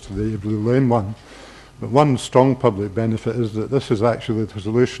opposed to the Waverley Lane one. But one strong public benefit is that this is actually the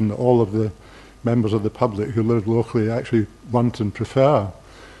solution that all of the members of the public who live locally actually want and prefer.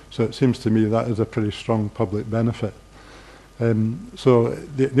 So it seems to me that is a pretty strong public benefit. So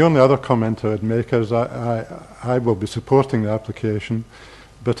the only other comment I would make is I will be supporting the application,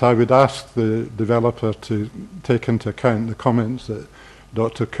 but I would ask the developer to take into account the comments that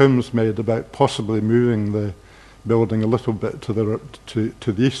Dr. Coombs made about possibly moving the building a little bit to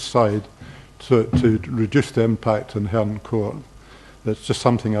the east side to reduce the impact on Heron Court. It's just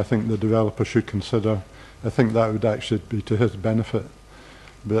something I think the developer should consider. I think that would actually be to his benefit.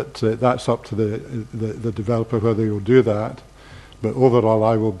 But that's up to the developer whether he'll do that. But overall,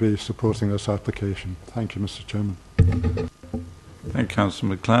 I will be supporting this application. Thank you, Mr. Chairman. Thank you, Councillor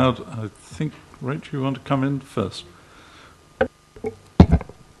MacLeod. I think, Rachel, you want to come in first?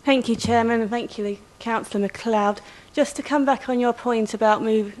 Thank you, Chairman, and thank you, Councillor MacLeod. Just to come back on your point about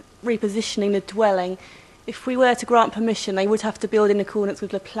repositioning the dwelling, if we were to grant permission, they would have to build in accordance with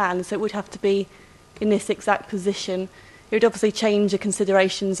the plan, so it would have to be in this exact position. It would obviously change the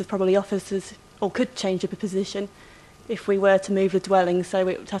considerations of probably officers, or could change the position if we were to move the dwelling, so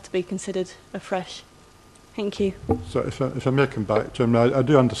it would have to be considered afresh. Thank you. So if I may come back, Jim, I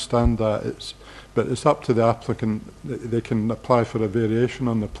do understand that, but it's up to the applicant. They can apply for a variation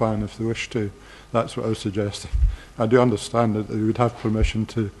on the plan if they wish to. That's what I was suggesting. I do understand that they would have permission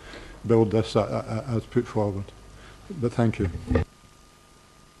to build this as put forward. But thank you.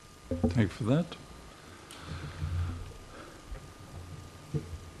 Thank you for that.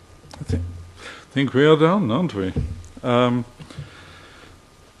 I think we are done, aren't we?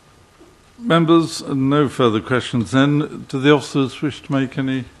 Members, no further questions then. Do the officers wish to make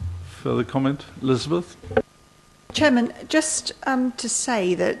any further comment? Elizabeth? Chairman, just to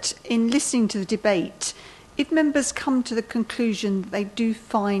say that in listening to the debate, if members come to the conclusion that they do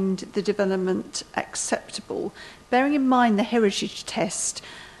find the development acceptable, bearing in mind the heritage test,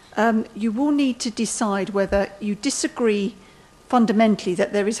 you will need to decide whether you disagree fundamentally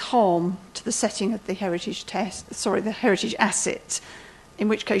that there is harm to the setting of the heritage the heritage asset, in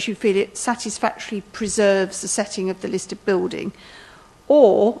which case you feel it satisfactorily preserves the setting of the listed building,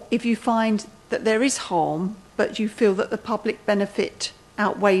 or if you find that there is harm, but you feel that the public benefit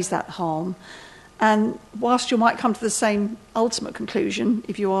outweighs that harm. And whilst you might come to the same ultimate conclusion,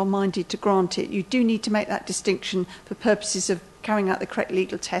 if you are minded to grant it, you do need to make that distinction for purposes of carrying out the correct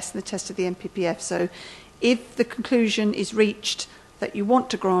legal test and the test of the NPPF. So if the conclusion is reached that you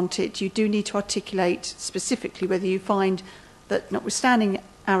want to grant it, you do need to articulate specifically whether you find that, notwithstanding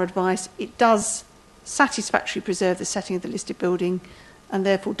our advice, it does satisfactorily preserve the setting of the listed building and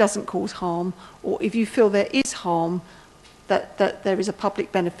therefore doesn't cause harm, or if you feel there is harm, that there is a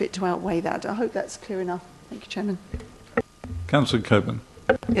public benefit to outweigh that. I hope that's clear enough. Thank you, Chairman. Councillor Coburn.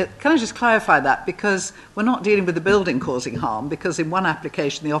 Yeah, can I just clarify that? Because we're not dealing with the building causing harm, because in one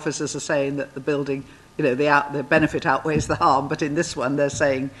application the officers are saying that the building, the benefit outweighs the harm, but in this one they're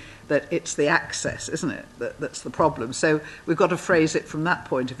saying that it's the access, isn't it, that's the problem. So we've got to phrase it from that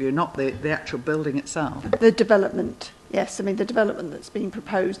point of view, not the actual building itself. The development, yes. I mean, the development that's being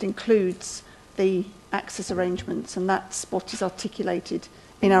proposed includes the access arrangements, and that's what is articulated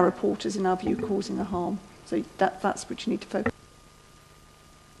in our report as, in our view, causing a harm. So that's what you need to focus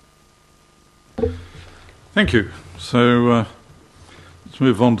on. Thank you. So let's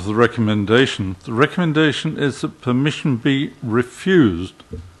move on to the recommendation. The recommendation is that permission be refused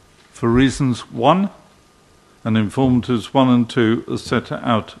for reasons 1 and informatives 1 and 2 as set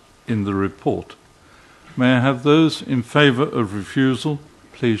out in the report. May I have those in favour of refusal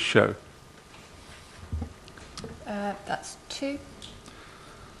please show? That's 2.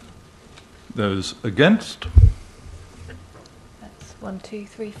 Those against? That's 1, 2,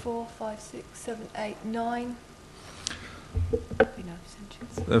 3, 4, 5, 6, 7, 8, 9.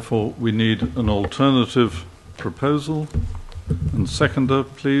 Therefore, we need an alternative proposal. And seconder,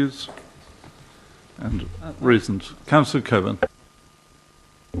 please. And reasons. Councillor Coburn.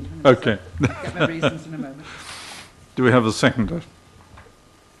 Okay. Get my reasons in a moment. Do we have a seconder?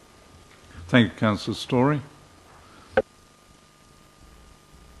 Thank you, Councillor Story.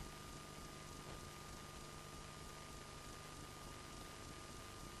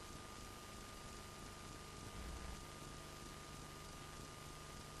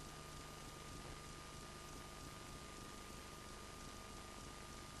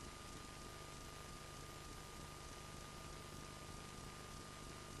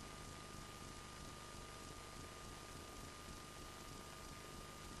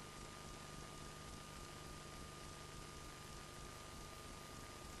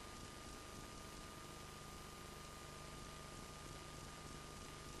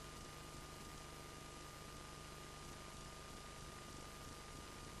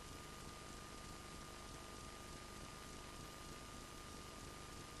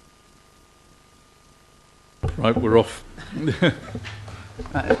 Right, we're off.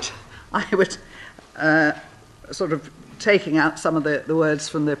 Right. I would sort of taking out some of the words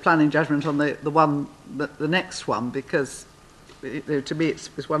from the planning judgment on the next one, because to me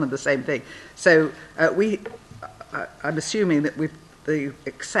it's one and the same thing. So I'm assuming that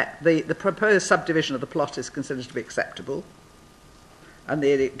the proposed subdivision of the plot is considered to be acceptable, and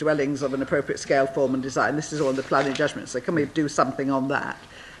the dwellings of an appropriate scale, form and design. This is all in the planning judgment, so can we do something on that?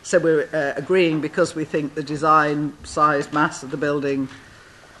 So we're agreeing because we think the design, size, mass of the building,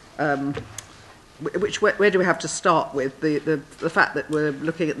 where do we have to start with? The fact that we're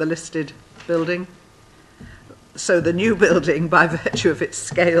looking at the listed building? So the new building, by virtue of its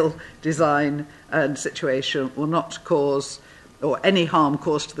scale, design and situation, will not cause, or any harm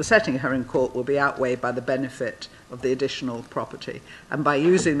caused to the setting of Heron Court will be outweighed by the benefit of the additional property. And by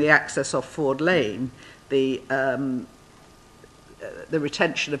using the access off Ford Lane, the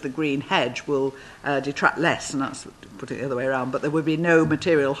retention of the green hedge will detract less, and that's putting it the other way around, but there would be no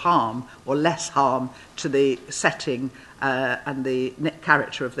material harm or less harm to the setting and the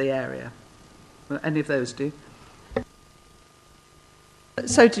character of the area. Will any of those do?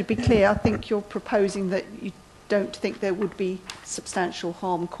 So to be clear, I think you're proposing that you don't think there would be substantial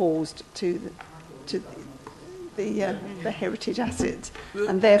harm caused to the heritage asset,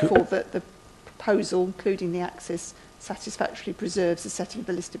 and therefore that the proposal, including the access, satisfactorily preserves the setting of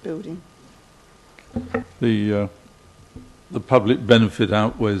the listed building. The public benefit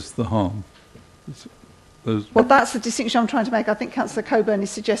outweighs the harm. Well, that's the distinction I'm trying to make. I think Councillor Coburn is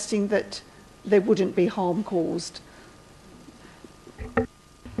suggesting that there wouldn't be harm caused.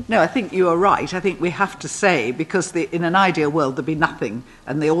 No, I think you are right. I think we have to say, because in an ideal world there'd be nothing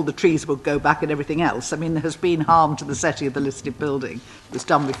and all the trees would go back and everything else. I mean, there has been harm to the setting of the listed building. It was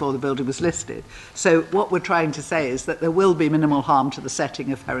done before the building was listed. So what we're trying to say is that there will be minimal harm to the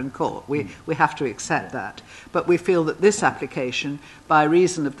setting of Heron Court. We have to accept that. But we feel that this application, by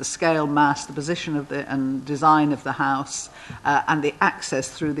reason of the scale, mass, the position of and design of the house, and the access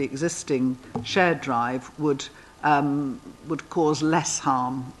through the existing shared drive, would cause less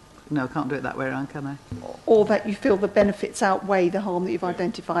harm. No, I can't do it that way around, can I? Or that you feel the benefits outweigh the harm that you've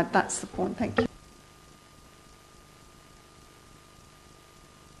identified. That's the point. Thank you.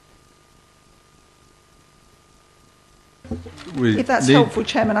 If that's helpful,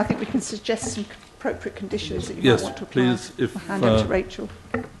 Chairman, I think we can suggest some appropriate conditions that you might want to apply. Yes, please. I'll hand over to Rachel.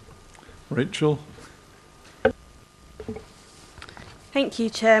 Rachel. Thank you,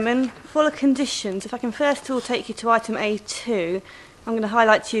 Chairman. For the conditions, if I can first of all take you to item A2, I'm going to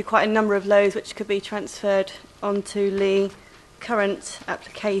highlight to you quite a number of those which could be transferred onto the current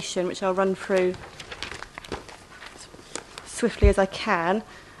application, which I'll run through swiftly as I can.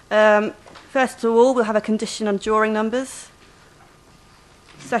 First of all, we'll have a condition on drawing numbers.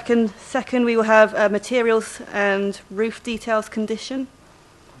 Second, we will have a materials and roof details condition.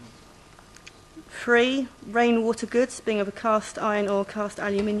 3, rainwater goods being of a cast iron or cast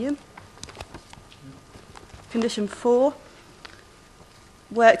aluminium. Condition 4,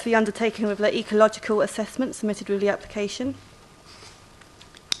 work to be undertaken with the ecological assessment submitted with the application.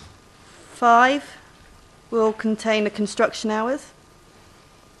 5 will contain the construction hours.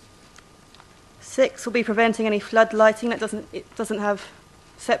 6 will be preventing any flood lighting. It doesn't have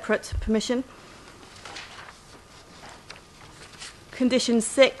separate permission. Condition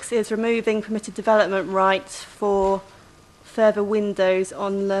 6 is removing permitted development rights for further windows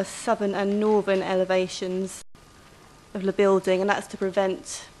on the southern and northern elevations of the building, and that's to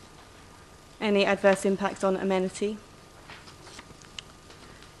prevent any adverse impacts on amenity.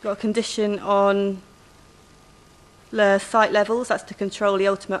 Got a condition on the site levels, that's to control the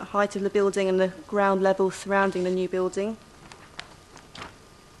ultimate height of the building and the ground level surrounding the new building.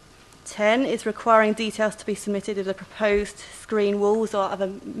 10 is requiring details to be submitted of the proposed screen walls or other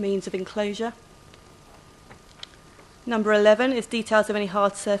means of enclosure. Number 11 is details of any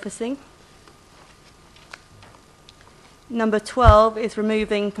hard surfacing. Number 12 is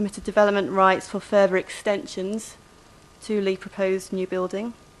removing permitted development rights for further extensions to the proposed new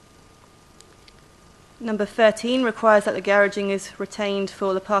building. Number 13 requires that the garaging is retained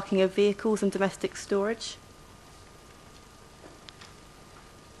for the parking of vehicles and domestic storage.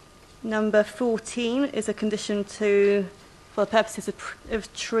 Number 14 is a condition for the purposes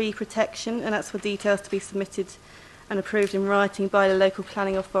of tree protection, and that's for details to be submitted and approved in writing by the local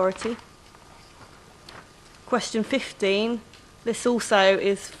planning authority. Question 15, this also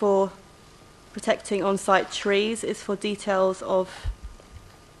is for protecting on-site trees, is for details of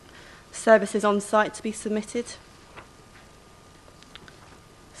services on site to be submitted.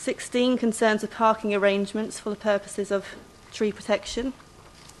 16 concerns the parking arrangements for the purposes of tree protection.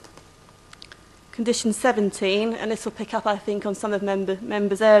 Condition 17, and this will pick up, I think, on some of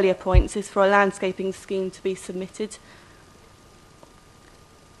members' earlier points, is for a landscaping scheme to be submitted.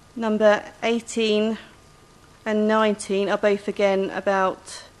 Number 18 and 19 are both again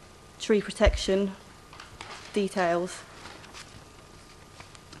about tree protection details.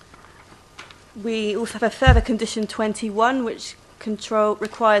 We also have a further condition 21, which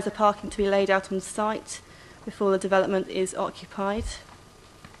requires the parking to be laid out on site before the development is occupied.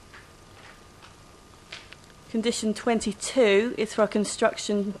 Condition 22 is for a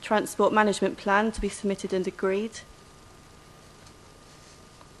construction transport management plan to be submitted and agreed.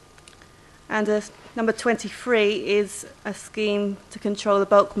 And number 23 is a scheme to control the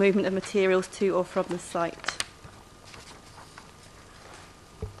bulk movement of materials to or from the site.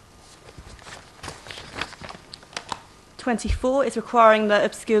 (24) is requiring the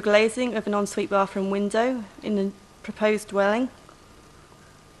obscure glazing of an ensuite bathroom window in the proposed dwelling.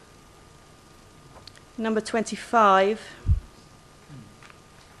 Number 25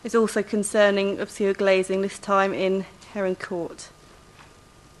 is also concerning obscure glazing, this time in Heron Court.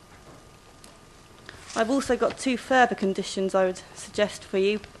 I've also got two further conditions I would suggest for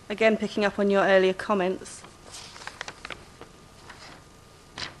you, again picking up on your earlier comments.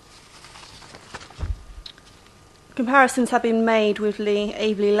 Comparisons have been made with the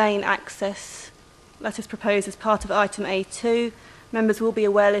Aveley Lane access that is proposed as part of item A2. Members will be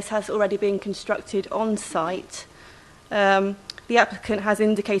aware this has already been constructed on site. The applicant has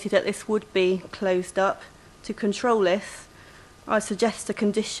indicated that this would be closed up. To control this, I suggest a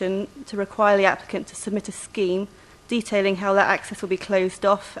condition to require the applicant to submit a scheme detailing how that access will be closed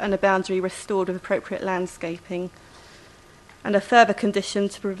off and a boundary restored with appropriate landscaping. And a further condition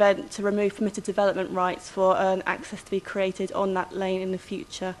to remove permitted development rights for an access to be created on that lane in the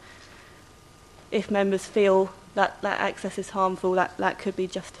future. If members feel that access is harmful, that could be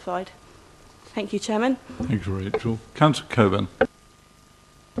justified. Thank you, Chairman. Thank you, Rachel. Councillor Coburn.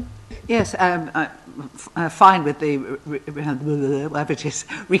 Yes, fine with the whatever it is,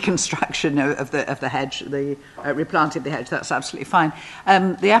 reconstruction of the hedge, the replanting of the hedge. That's absolutely fine.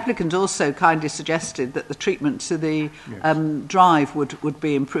 The applicant also kindly suggested that the treatment to the drive would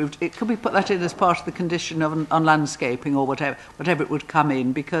be improved. Could we put that in as part of the condition on landscaping or whatever it would come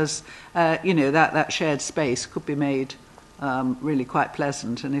in? Because that shared space could be made really quite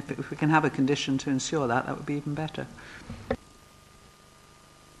pleasant, and if we can have a condition to ensure that would be even better.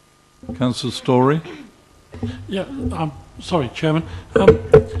 Councillor Story. Yeah, sorry, Chairman.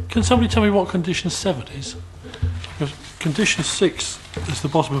 Can somebody tell me what condition 7 is? Because condition 6 is the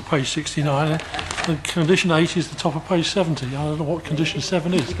bottom of page 69, and condition 8 is the top of page 70. I don't know what condition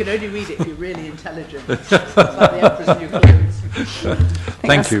 7 is. You can only read it if you're really intelligent. It's like the Emperor's New Clothes.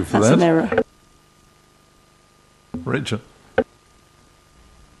 Thank you for that. That's an error. Richard.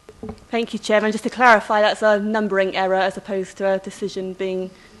 Thank you, Chairman. Just to clarify, that's a numbering error as opposed to a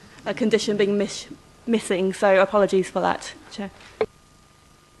condition being missing, so apologies for that, Chair.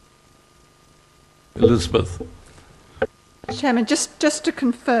 Elizabeth. Chairman, just to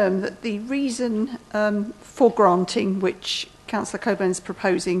confirm that the reason for granting, which Councillor Coburn is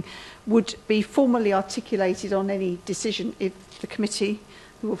proposing, would be formally articulated on any decision if the committee,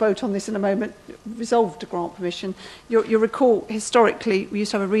 who will vote on this in a moment, resolved to grant permission. You'll recall, historically, we used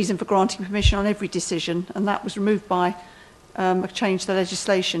to have a reason for granting permission on every decision, and that was removed by a change to the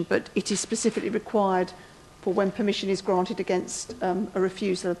legislation, but it is specifically required for when permission is granted against a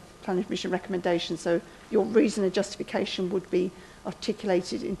refusal of planning permission recommendation. So your reason and justification would be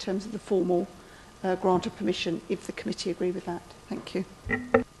articulated in terms of the formal grant of permission, if the committee agree with that. Thank you.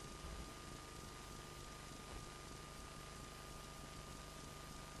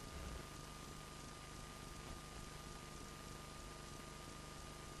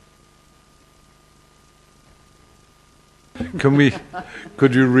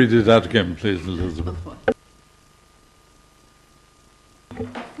 Could you read it out again, please, Elizabeth?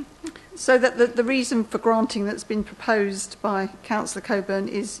 So that the reason for granting that's been proposed by Councillor Coburn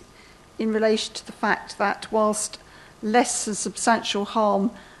is in relation to the fact that whilst less than substantial harm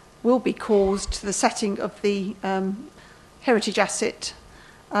will be caused to the setting of the heritage asset,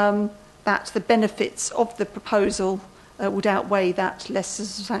 that the benefits of the proposal would outweigh that less than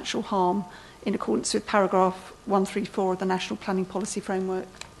substantial harm in accordance with paragraph 134 of the National Planning Policy Framework.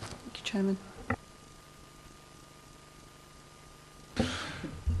 Thank you, Chairman.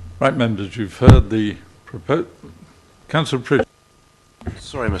 Right, members, you've heard the proposal. Councillor Pridge.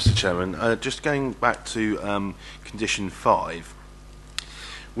 Sorry, Mr. Chairman. Just going back to condition 5,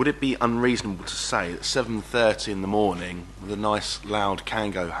 would it be unreasonable to say that 7:30 in the morning with a nice loud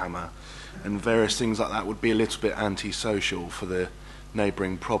Kango hammer and various things like that would be a little bit antisocial for the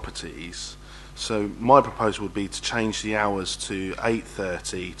neighbouring properties? So my proposal would be to change the hours to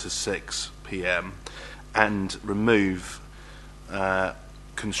 8:30 to 6 p.m. and remove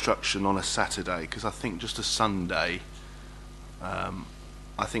construction on a Saturday, because I think just a Sunday,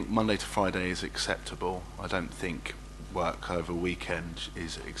 I think Monday to Friday is acceptable. I don't think work over weekend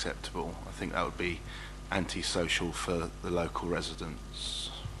is acceptable. I think that would be antisocial for the local residents.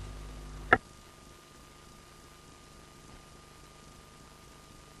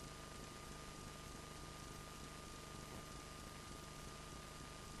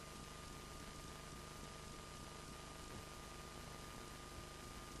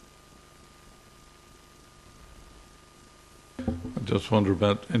 I just wonder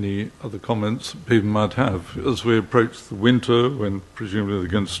about any other comments people might have. As we approach the winter, when presumably they're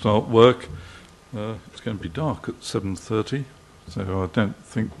going to start work, it's going to be dark at 7:30, so I don't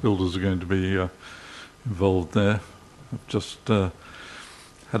think builders are going to be involved there. I've just had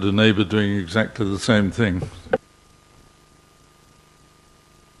a neighbour doing exactly the same thing.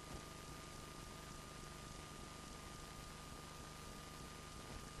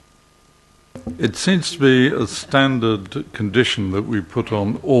 It seems to be a standard condition that we put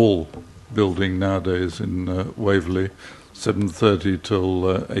on all building nowadays in Waverley, 7:30 till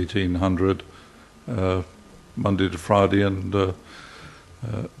 1800, Monday to Friday, and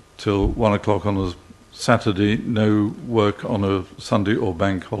till 1 o'clock on a Saturday, no work on a Sunday or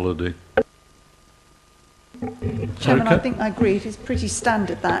bank holiday. Chairman, I think I agree. It is pretty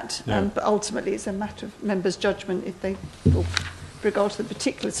standard that, but ultimately it's a matter of members' judgment if they, or with regard to the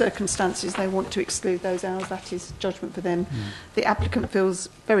particular circumstances, they want to exclude those hours. That is judgment for them. The applicant feels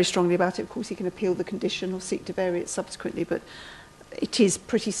very strongly about it. Of course, he can appeal the condition or seek to vary it subsequently, but it is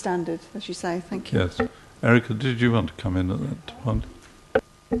pretty standard, as you say. Thank you. Yes. Erica, did you want to come in at that point?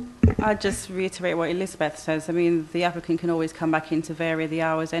 I'd just reiterate what Elizabeth says. I mean, the applicant can always come back in to vary the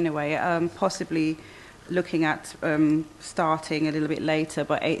hours anyway, possibly looking at starting a little bit later,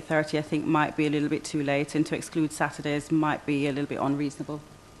 but 8:30 I think might be a little bit too late, and to exclude Saturdays might be a little bit unreasonable.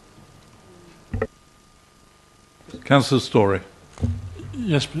 Councillor Story.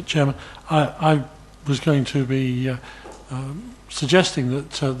 Yes, Mr. Chairman. I was going to be suggesting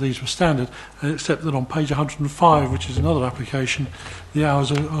that these were standard, except that on page 105, which is another application, the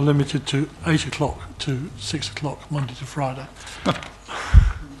hours are limited to 8 o'clock to 6 o'clock, Monday to Friday.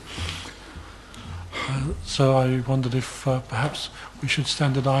 So I wondered if perhaps we should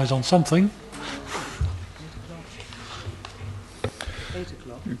standardise on something.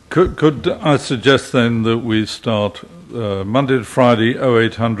 Could I suggest then that we start Monday to Friday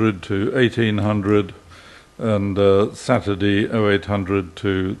 0800 to 1800 and Saturday 0800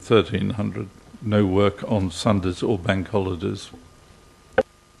 to 1300? No work on Sundays or bank holidays.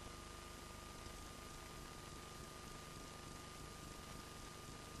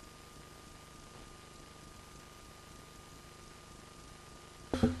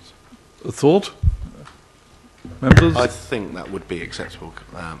 A thought? Members? I think that would be acceptable,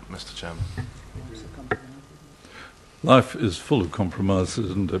 Mr. Chairman. Life is full of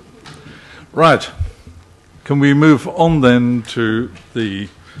compromises, isn't it? Right. Can we move on then to the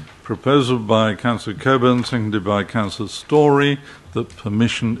proposal by Councillor Coburn, seconded by Councillor Story, that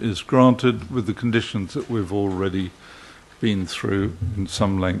permission is granted with the conditions that we've already been through in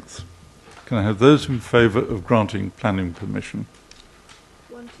some length? Can I have those in favour of granting planning permission?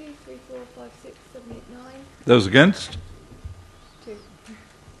 1, 2, 3, 4, 5, 6, 7, 8, 9. Those against? 2.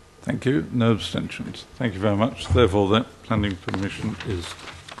 Thank you. No abstentions. Thank you very much. Therefore, that planning permission is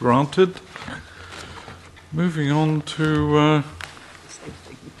granted. Moving on to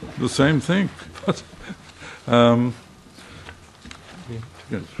the same thing.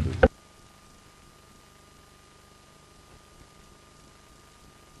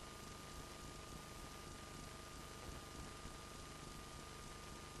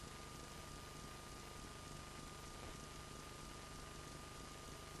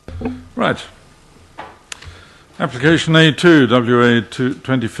 Right. Application A2, WA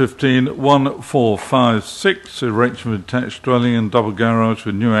 2015-1456, erection of attached dwelling and double garage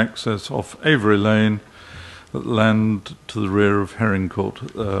with new access off Waverley Lane, land to the rear of Herring Court,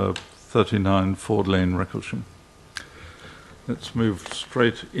 39 Ford Lane, Recklesham. Let's move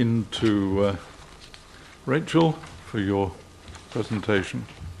straight into Rachel for your presentation.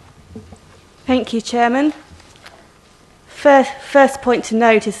 Thank you, Chairman. First point to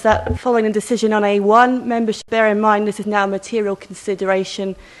note is that following a decision on A1, members should bear in mind this is now a material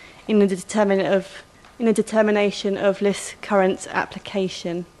consideration in the determination of this current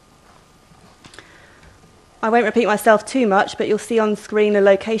application. I won't repeat myself too much, but you'll see on screen a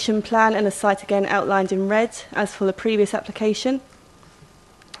location plan and a site again outlined in red, as for the previous application.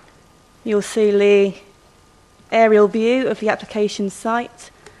 You'll see the aerial view of the application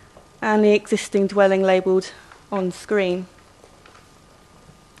site and the existing dwelling labelled on screen.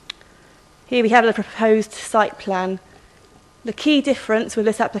 Here we have the proposed site plan. The key difference with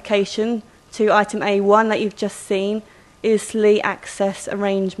this application to item A1 that you've just seen is the access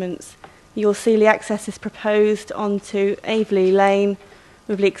arrangements. You'll see the access is proposed onto Waverley Lane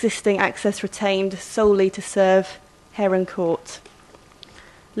with the existing access retained solely to serve Heron Court.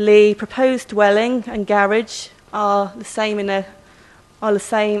 The proposed dwelling and garage are the same as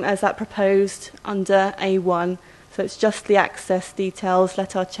that proposed under A1, so it's just the access details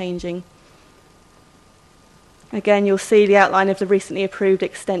that are changing. Again, you'll see the outline of the recently approved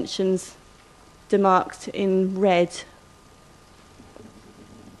extensions demarked in red.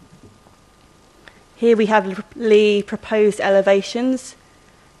 Here we have the proposed elevations.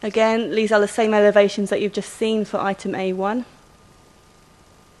 Again, these are the same elevations that you've just seen for item A1.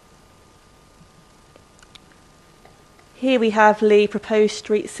 Here we have the proposed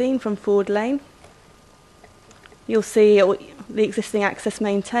street scene from Ford Lane. You'll see the existing access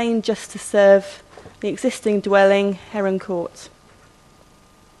maintained just to serve the existing dwelling, Heron Court.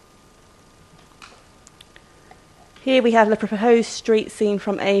 Here we have the proposed street scene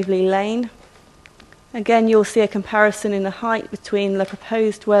from Waverley Lane. Again, you'll see a comparison in the height between the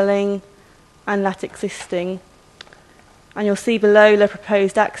proposed dwelling and that existing. And you'll see below the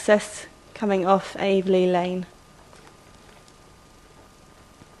proposed access coming off Waverley Lane.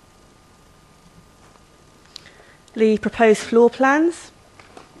 The proposed floor plans.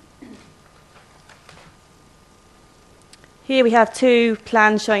 Here we have two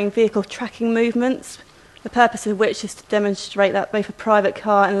plans showing vehicle tracking movements, the purpose of which is to demonstrate that both a private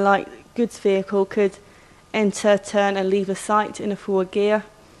car and light goods vehicle could enter, turn and leave the site in a forward gear.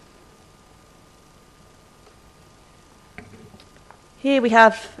 Here we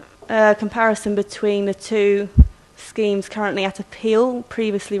have a comparison between the two schemes currently at appeal,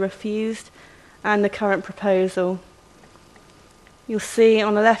 previously refused, and the current proposal. You'll see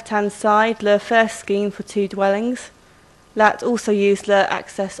on the left-hand side the first scheme for two dwellings. That also used the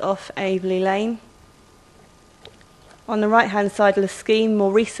access off Waverley Lane. On the right-hand side of the scheme,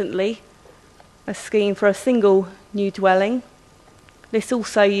 more recently, a scheme for a single new dwelling. This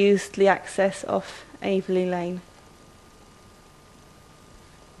also used the access off Waverley Lane.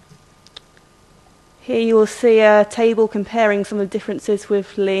 Here you will see a table comparing some of the differences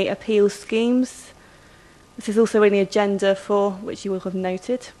with the appeal schemes. This is also in the agenda for which you will have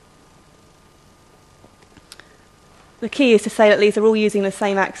noted. The key is to say that these are all using the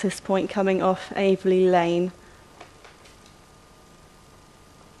same access point coming off Waverley Lane.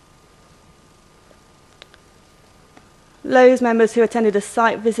 Those members who attended a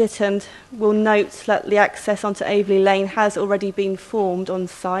site visit and will note that the access onto Waverley Lane has already been formed on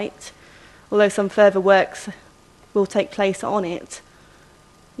site, although some further works will take place on it.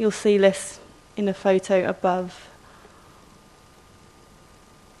 You'll see this in the photo above.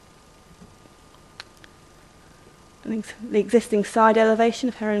 The existing side elevation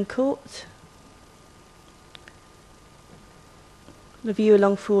of Heron Court, the view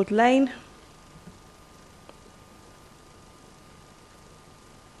along Ford Lane,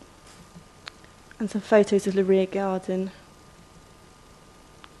 and some photos of the rear garden.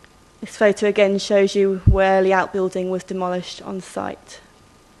 This photo again shows you where the outbuilding was demolished on site.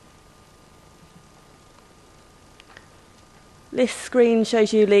 This screen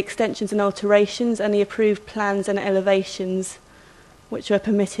shows you the extensions and alterations and the approved plans and elevations which are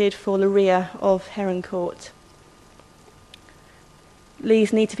permitted for the rear of Heron Court.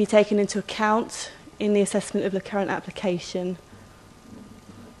 These need to be taken into account in the assessment of the current application.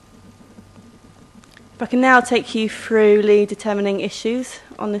 If I can now take you through the determining issues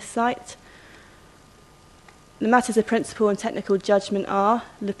on this site. The matters of principle and technical judgment are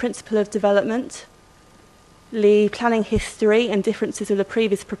the principle of development, the planning history and differences with the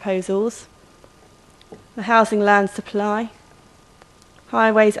previous proposals, the housing land supply,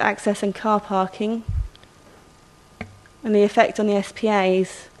 highways access and car parking, and the effect on the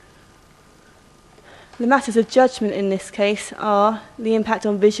SPAs. The matters of judgment in this case are the impact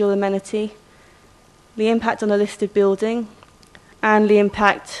on visual amenity, the impact on a listed building, and the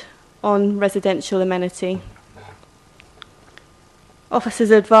impact on residential amenity.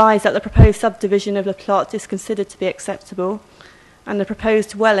 Officers advise that the proposed subdivision of the plot is considered to be acceptable, and the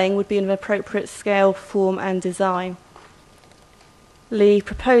proposed dwelling would be in an appropriate scale, form and design. The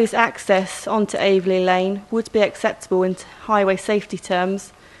proposed access onto Waverley Lane would be acceptable in highway safety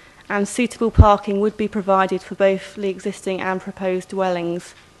terms, and suitable parking would be provided for both the existing and proposed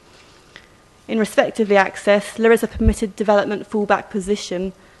dwellings. In respect of the access, there is a permitted development fallback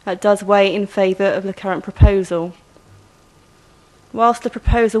position that does weigh in favour of the current proposal. Whilst the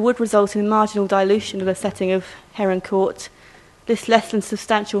proposal would result in marginal dilution of the setting of Heron Court, this less than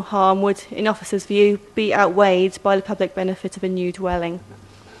substantial harm would, in officers' view, be outweighed by the public benefit of a new dwelling.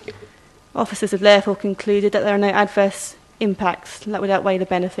 Officers have therefore concluded that there are no adverse impacts that would outweigh the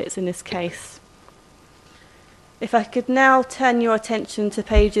benefits in this case. If I could now turn your attention to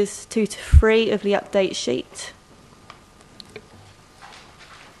pages 2 to 3 of the update sheet.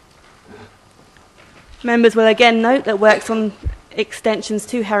 Members will again note that works on extensions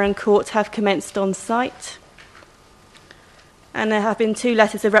to Heron Court have commenced on site, and there have been 2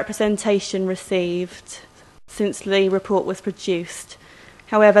 letters of representation received since the report was produced.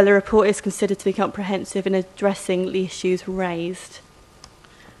 However, the report is considered to be comprehensive in addressing the issues raised.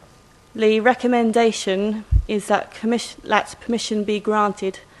 The recommendation is that permission be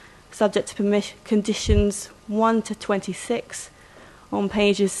granted subject to conditions 1 to 26 on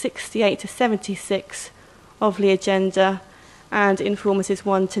pages 68 to 76 of the agenda, and informatives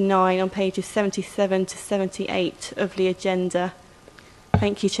 1 to 9 on pages 77 to 78 of the agenda.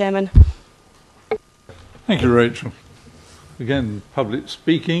 Thank you, Chairman. Thank you, Rachel. Again, public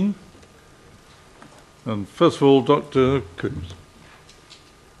speaking. And first of all, Dr. Coombs.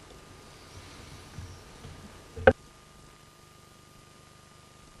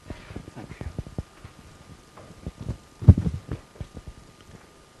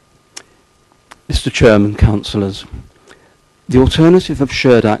 Mr. Chairman, councillors, the alternative of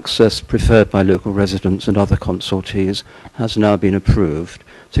shared access preferred by local residents and other consultees has now been approved,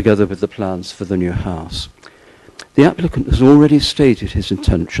 together with the plans for the new house. The applicant has already stated his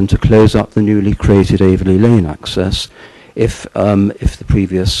intention to close up the newly created Waverley Lane access if the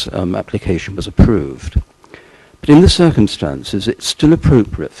previous application was approved. But in the circumstances, it's still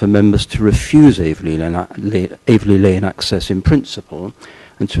appropriate for members to refuse Waverley Lane access in principle,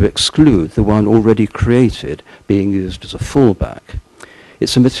 and to exclude the one already created being used as a fallback.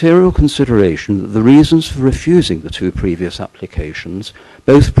 It's a material consideration that the reasons for refusing the 2 previous applications,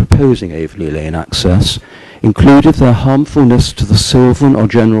 both proposing Waverley Lane access, included their harmfulness to the sylvan or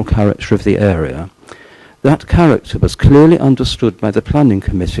general character of the area. That character was clearly understood by the Planning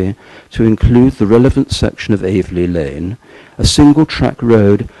Committee to include the relevant section of Waverley Lane, a single-track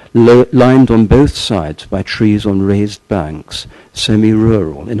road lined on both sides by trees on raised banks,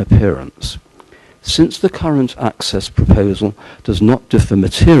 semi-rural in appearance. Since the current access proposal does not differ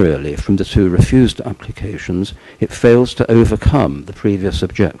materially from the 2 refused applications, it fails to overcome the previous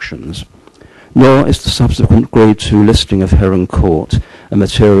objections. Nor is the subsequent Grade 2 listing of Heron Court a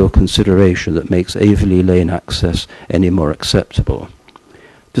material consideration that makes Waverley Lane access any more acceptable.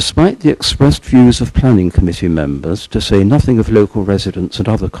 Despite the expressed views of Planning Committee members, to say nothing of local residents and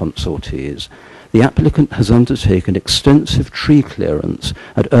other consultees, the applicant has undertaken extensive tree clearance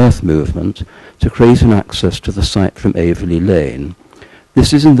and earth movement to create an access to the site from Waverley Lane.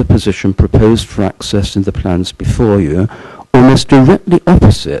 This is in the position proposed for access in the plans before you, almost directly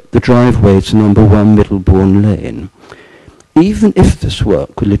opposite the driveway to number 1 Middlebourne Lane. Even if this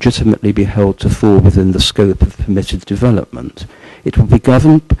work could legitimately be held to fall within the scope of permitted development, it will be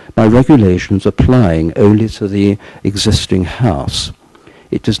governed by regulations applying only to the existing house.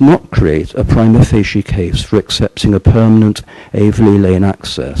 It does not create a prima facie case for accepting a permanent Waverley Lane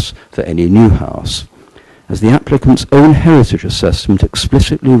access for any new house. As the applicant's own heritage assessment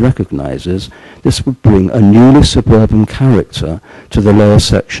explicitly recognises, this would bring a newly suburban character to the lower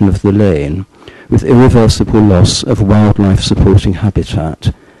section of the lane, with irreversible loss of wildlife supporting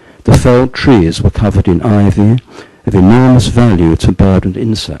habitat. The felled trees were covered in ivy, of enormous value to bird and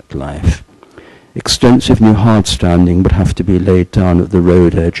insect life. Extensive new hardstanding would have to be laid down at the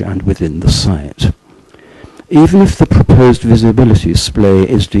road edge and within the site. Even if the proposed visibility splay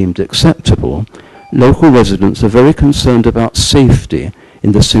is deemed acceptable, local residents are very concerned about safety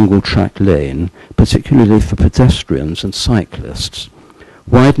in the single-track lane, particularly for pedestrians and cyclists.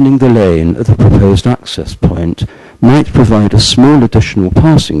 Widening the lane at the proposed access point might provide a small additional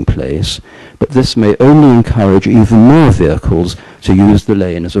passing place, but this may only encourage even more vehicles to use the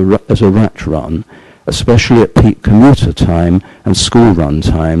lane as a rat run, especially at peak commuter time and school run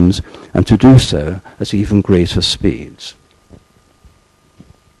times, and to do so at even greater speeds.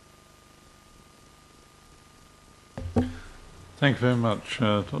 Thank you very much,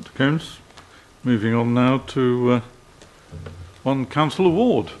 Dr. Combs. Moving on now to Councillor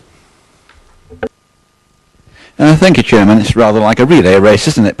Ward. Thank you, Chairman. It's rather like a relay race,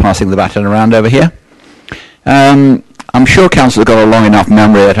 isn't it, passing the baton around over here? I'm sure Councillor got a long enough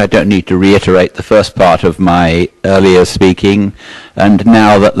memory that I don't need to reiterate the first part of my earlier speaking, and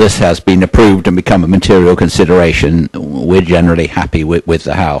now that this has been approved and become a material consideration, we're generally happy with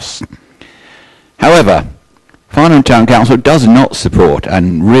the House. However, Farnham Town Council does not support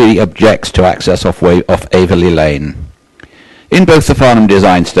and really objects to access off Waverley Lane. In both the Farnham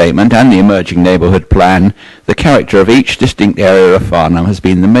Design Statement and the Emerging Neighbourhood Plan, the character of each distinct area of Farnham has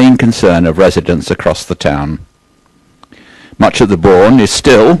been the main concern of residents across the town. Much of the Bourne is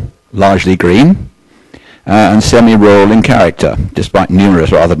still largely green and semi-rural in character, despite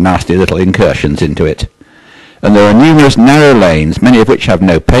numerous rather nasty little incursions into it. And there are numerous narrow lanes, many of which have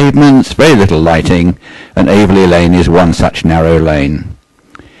no pavements, very little lighting, and Waverley Lane is one such narrow lane.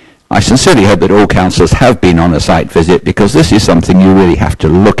 I sincerely hope that all councillors have been on a site visit, because this is something you really have to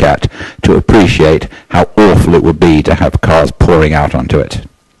look at to appreciate how awful it would be to have cars pouring out onto it.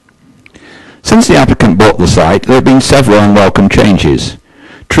 Since the applicant bought the site, there have been several unwelcome changes.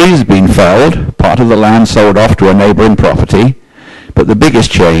 Trees have been felled, part of the land sold off to a neighbouring property, but the biggest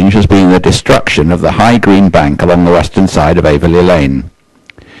change has been the destruction of the high green bank along the western side of Waverley Lane,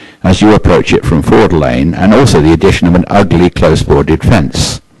 as you approach it from Ford Lane, and also the addition of an ugly close-boarded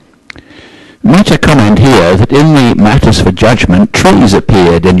fence. Might I comment here that in the matters for judgment, trees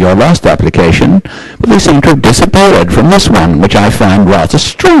appeared in your last application, but they seem to have disappeared from this one, which I find rather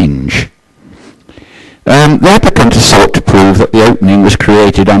strange. The applicant has sought to prove that the opening was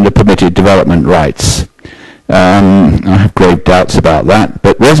created under permitted development rights. I have grave doubts about that,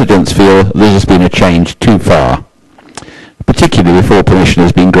 but residents feel this has been a change too far, particularly before permission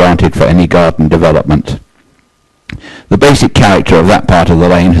has been granted for any garden development. The basic character of that part of the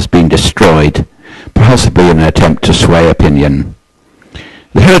lane has been destroyed, possibly in an attempt to sway opinion.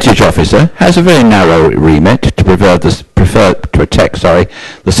 The Heritage Officer has a very narrow remit to protect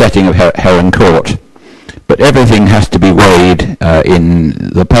the setting of Heron Court, but everything has to be weighed in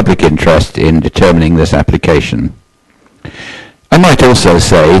the public interest in determining this application. I might also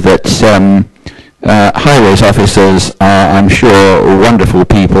say that highways officers are, I'm sure, wonderful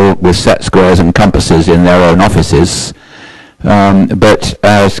people with set squares and compasses in their own offices, but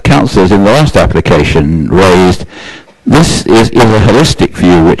as councillors in the last application raised, this is a holistic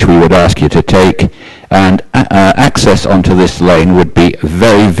view which we would ask you to take, and access onto this lane would be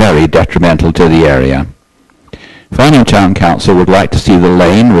very, very detrimental to the area. Farnham Town Council would like to see the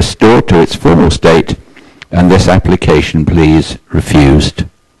lane restored to its former state, and this application, please, refused.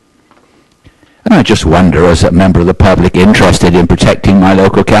 And I just wonder, as a member of the public interested in protecting my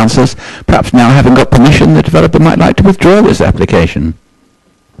local councils, perhaps now having got permission, the developer might like to withdraw this application.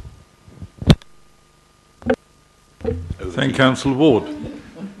 Thank you, Councillor Ward.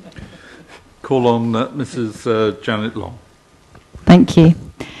 Call on Mrs. Janet Long. Thank you.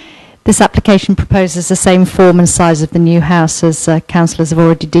 This application proposes the same form and size of the new house as councillors have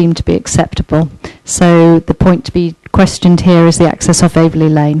already deemed to be acceptable. So the point to be questioned here is the access off Waverley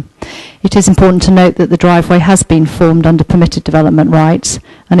Lane. It is important to note that the driveway has been formed under permitted development rights,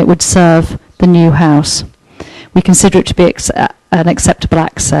 and it would serve the new house. We consider it to be an acceptable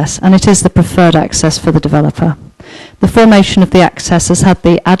access, and it is the preferred access for the developer. The formation of the access has had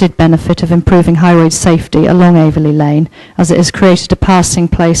the added benefit of improving highway safety along Waverley Lane, as it has created a passing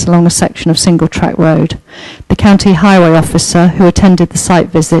place along a section of single-track road. The County Highway Officer, who attended the site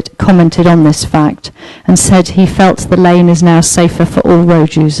visit, commented on this fact and said he felt the lane is now safer for all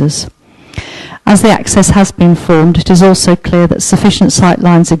road users. As the access has been formed, it is also clear that sufficient sight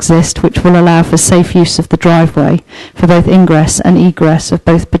lines exist which will allow for safe use of the driveway for both ingress and egress of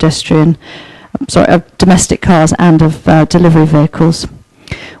both domestic cars and of delivery vehicles.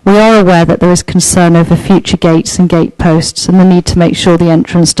 We are aware that there is concern over future gates and gate posts and the need to make sure the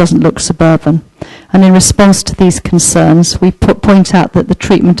entrance doesn't look suburban. And in response to these concerns, we point out that the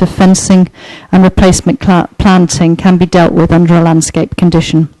treatment of fencing and replacement planting can be dealt with under a landscape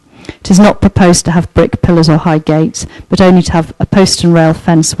condition. It is not proposed to have brick pillars or high gates, but only to have a post and rail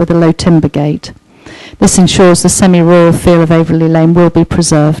fence with a low timber gate. This ensures the semi-rural feel of Waverley Lane will be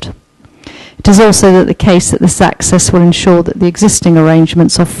preserved. It is also the case that this access will ensure that the existing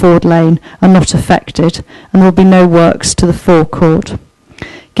arrangements of Ford Lane are not affected and there will be no works to the forecourt.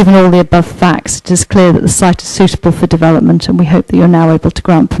 Given all the above facts, it is clear that the site is suitable for development, and we hope that you are now able to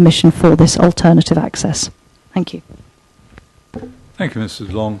grant permission for this alternative access. Thank you. Thank you,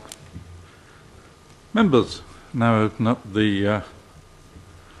 Mrs. Long. Members, now open up the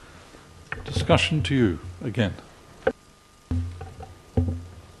discussion to you again.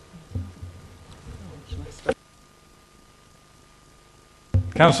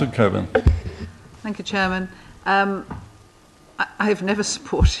 Councillor Coburn. Thank you, Chairman. I've never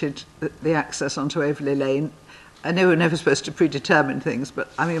supported the access onto Waverley Lane. I know we're never supposed to predetermine things,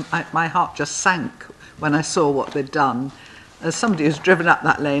 but I mean, my heart just sank when I saw what they'd done. As somebody who's driven up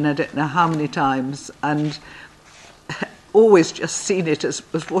that lane, I don't know how many times, and always just seen it as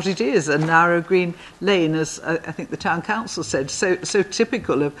what it is, a narrow green lane, as I think the town council said, so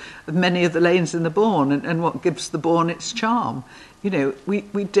typical of many of the lanes in the Bourne and what gives the Bourne its charm. You know,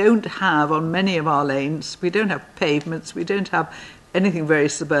 we don't have, on many of our lanes, we don't have pavements, we don't have anything very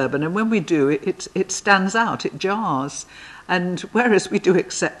suburban, and when we do, it stands out, it jars. And whereas we do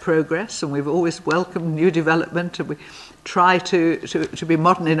accept progress, and we've always welcomed new development, and we try to be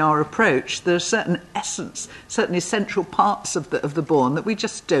modern in our approach, there are certain essence, certain essential parts of the Bourne that we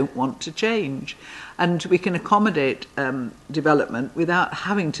just don't want to change. And we can accommodate development without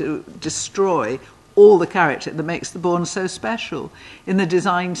having to destroy all the character that makes the Bourne so special. In the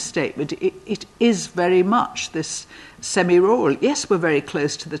design statement, it is very much this semi-rural. Yes, we're very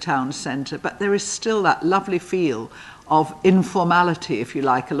close to the town centre, but there is still that lovely feel of informality, if you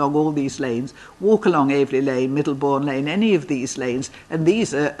like, along all these lanes. Walk along Waverley Lane, Middlebourne Lane, any of these lanes, and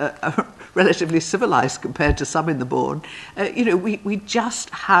these are relatively civilised compared to some in the Bourne. You know, we just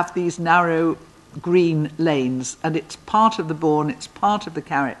have these narrow green lanes, and it's part of the Bourne, it's part of the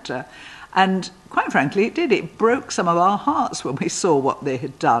character. And quite frankly, it broke some of our hearts when we saw what they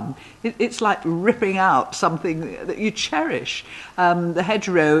had done. It's like ripping out something that you cherish. The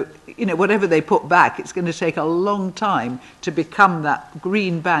hedgerow, you know, whatever they put back, it's going to take a long time to become that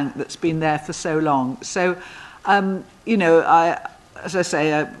green bank that's been there for so long. So, you know, as I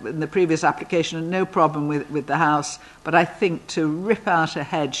say, in the previous application, no problem with the house, but I think to rip out a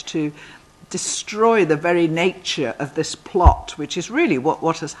hedge, to destroy the very nature of this plot, which is really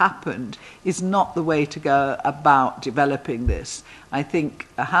what has happened, is not the way to go about developing this. I think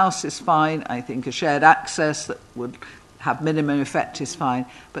a house is fine. I think a shared access that would have minimum effect is fine.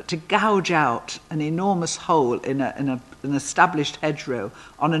 But to gouge out an enormous hole in an established hedgerow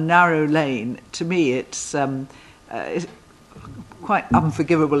on a narrow lane, to me, it's quite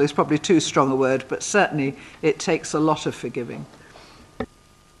unforgivable is probably too strong a word, but certainly it takes a lot of forgiving.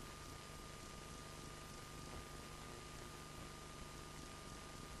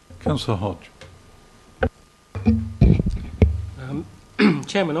 Councillor Hodge.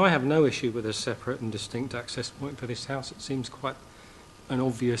 Chairman, I have no issue with a separate and distinct access point for this house. It seems quite an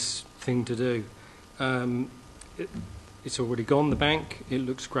obvious thing to do. It's already gone, the bank. It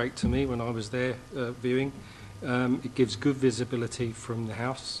looks great to me when I was there viewing. It gives good visibility from the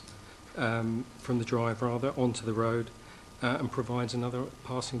house, from the drive rather, onto the road, and provides another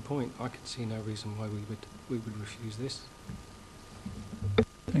passing point. I can see no reason why we would refuse this.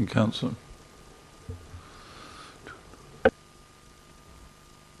 Thank you, Councillor.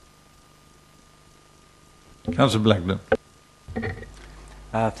 Councillor Blackburn.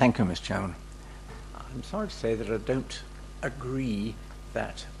 Thank you, Mr. Chairman. I'm sorry to say that I don't agree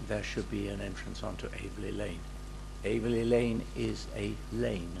that there should be an entrance onto Waverley Lane. Waverley Lane is a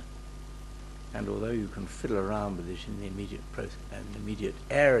lane, and although you can fiddle around with it in the immediate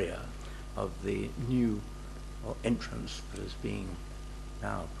area of the new entrance that is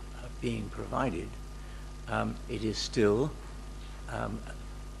now being provided, it is still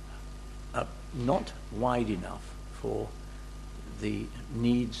not wide enough for the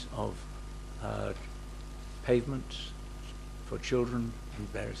needs of pavements for children and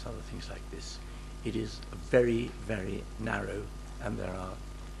various other things like this. It is very, very narrow, and there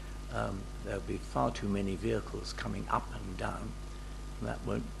there'll be far too many vehicles coming up and down. And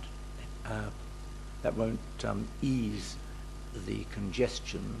that won't ease the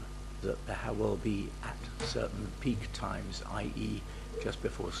congestion that there will be at certain peak times, i.e. just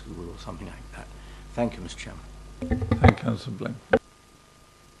before school or something like that. Thank you, Mr. Chairman. Thank you, Councillor Blank.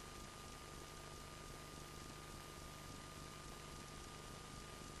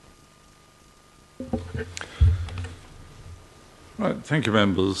 Right, thank you,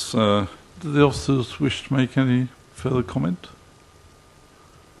 members. Do the officers wish to make any further comment?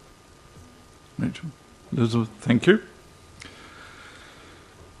 Rachel? Elizabeth, thank you.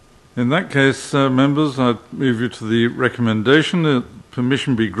 In that case, members, I'd move you to the recommendation that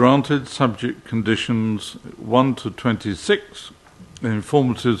permission be granted, subject conditions 1 to 26, and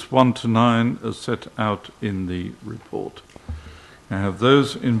informatives 1 to 9 as set out in the report. I have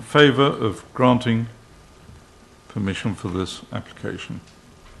those in favour of granting permission for this application.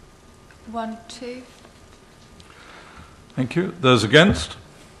 1, 2. Thank you. Those against?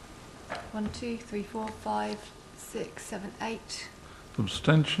 1, 2, 3, 4, 5, 6, 7, 8.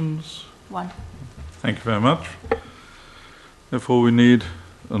 Abstentions? 1. Thank you very much. Therefore, we need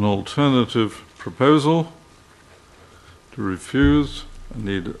an alternative proposal to refuse. I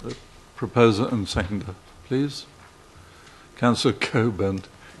need a proposer and seconder, please. Councillor Coburn,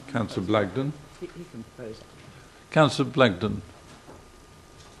 Councillor Blagden. He can propose. Councillor Blagden,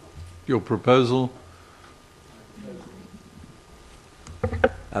 your proposal.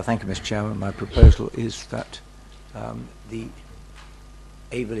 Thank you, Mr. Chairman. My proposal is that the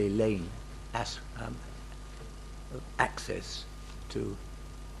Waverley Lane access to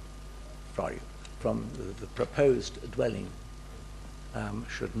from the proposed dwelling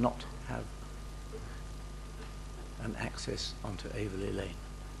should not have an access onto Waverley Lane.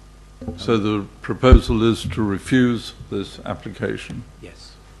 So the proposal is to refuse this application?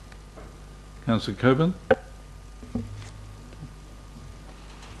 Yes. Councillor Coburn?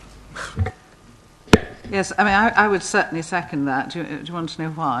 Yes, I mean, I would certainly second that. Do you want to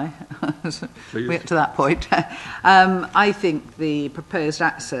know why? We get to that point. I think the proposed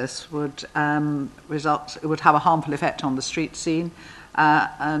access would would have a harmful effect on the street scene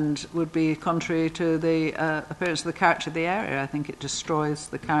and would be contrary to the appearance of the character of the area. I think it destroys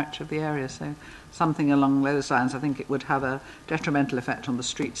the character of the area. So something along those lines, I think it would have a detrimental effect on the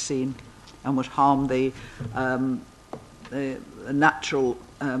street scene and would harm the natural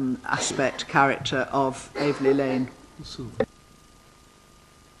aspect, character of Waverley Lane.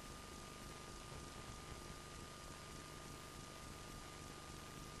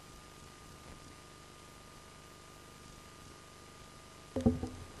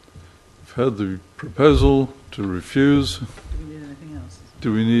 We've heard the proposal to refuse. Do we need anything else?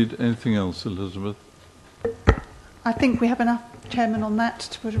 Do we need anything else, Elizabeth? I think we have enough, Chairman, on that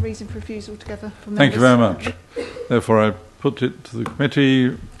to put a reason for refusal together for members. Thank you very much. Therefore, I put it to the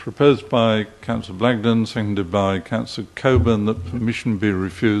committee, proposed by Councillor Blagden, seconded by Councillor Coburn, that permission be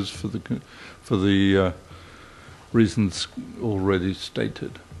refused for the reasons already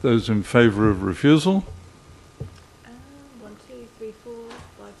stated. Those in favour of refusal? 1, 2, 3, 4,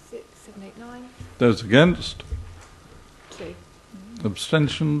 5, 6, 7, 8, 9. Those against? 2.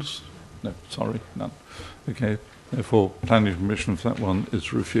 Abstentions? No, sorry, none. Okay, therefore, planning permission for that one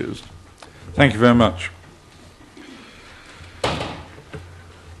is refused. Thank you very much.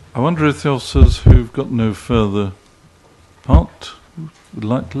 I wonder if the officers who've got no further part would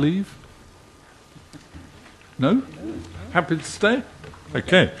like to leave? No? Happy to stay?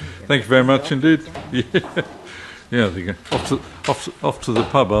 Okay. Thank you very much indeed. Yeah, there you go. Off to the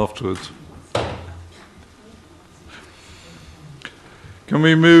pub afterwards. Can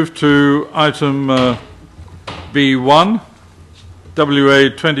we move to item B1, WA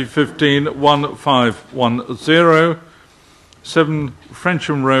 2015-1510, 7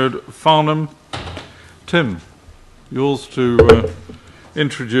 Frensham Road, Farnham. Tim, yours to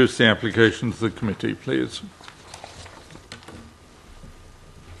introduce the application to the committee, please.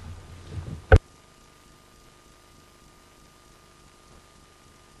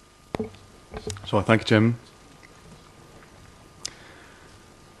 So, thank you, Chairman.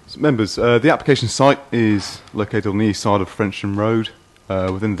 So, members, the application site is located on the east side of Frensham Road,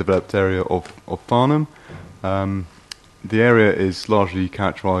 within the developed area of Farnham. The area is largely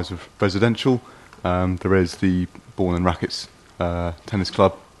characterised with residential. There is the Ball and Rackets tennis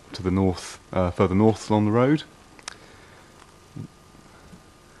club to the north, further north along the road.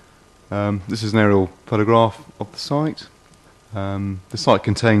 This is an aerial photograph of the site. The site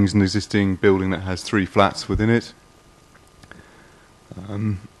contains an existing building that has 3 flats within it.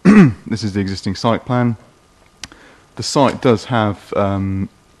 This is the existing site plan. The site does have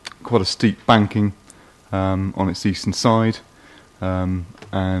quite a steep banking on its eastern side,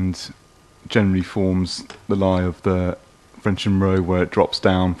 and generally forms the lie of the Frensham Row where it drops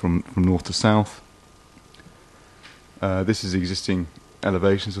down from north to south. This is the existing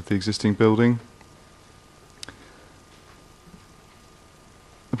elevations of the existing building.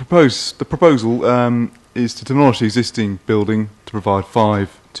 The proposal is to demolish the existing building to provide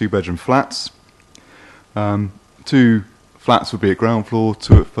 5 two-bedroom flats. 2 flats would be at ground floor,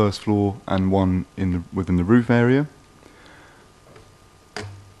 2 at first floor, and 1 within the roof area.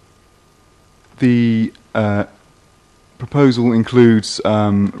 The proposal includes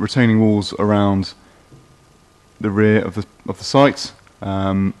retaining walls around the rear of the site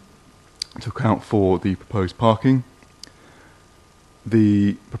to account for the proposed parking.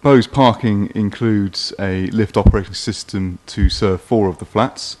 The proposed parking includes a lift operating system to serve 4 of the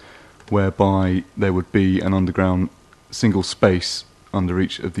flats, whereby there would be an underground single space under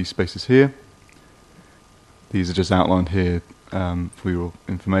each of these spaces here. These are just outlined here for your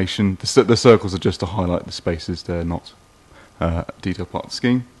information. The circles are just to highlight the spaces, they're not a detailed part of the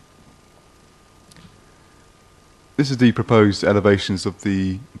scheme. This is the proposed elevations of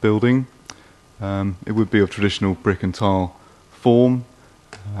the building. It would be of traditional brick and tile form.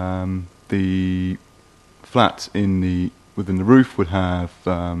 The flat within the roof would have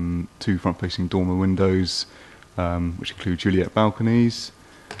 2 front-facing dormer windows, which include Juliet balconies.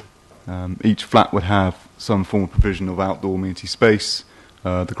 Each flat would have some form of provision of outdoor amenity space.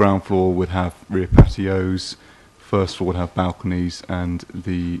 The ground floor would have rear patios, first floor would have balconies, and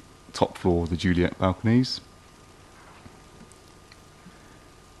the top floor the Juliet balconies.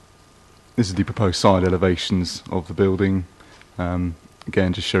 This is the proposed side elevations of the building.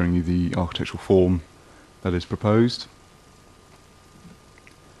 Again, just showing you the architectural form that is proposed.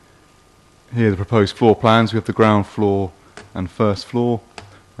 Here are the proposed floor plans. We have the ground floor and first floor.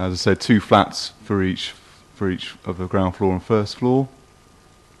 As I said, 2 flats for each of the ground floor and first floor.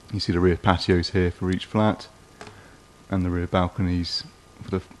 You see the rear patios here for each flat, and the rear balconies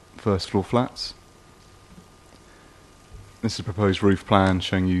for the first floor flats. This is a proposed roof plan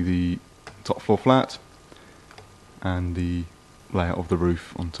showing you the top floor flat and the layout of the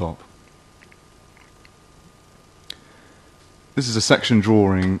roof on top. This is a section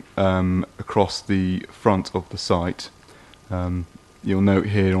drawing across the front of the site. You'll note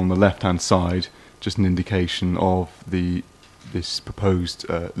here on the left-hand side just an indication of this proposed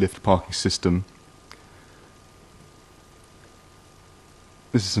lift parking system.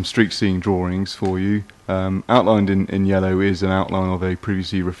 This is some street scene drawings for you. Outlined in yellow is an outline of a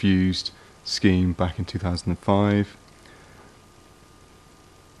previously refused scheme back in 2005.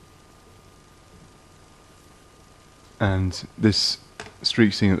 And this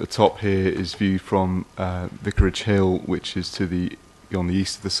street scene at the top here is viewed from Vicarage Hill, which is on the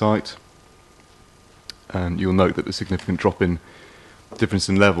east of the site. And you'll note that the significant difference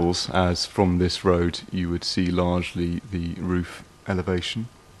in levels, as from this road you would see largely the roof elevation.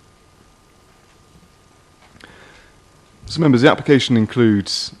 So members, the application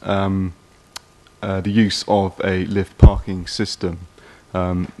includes the use of a lift parking system.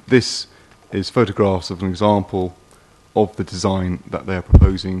 This is photographs of an example of the design that they are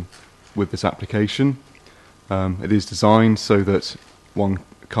proposing with this application. It is designed so that one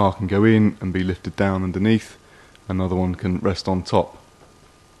car can go in and be lifted down underneath, another one can rest on top.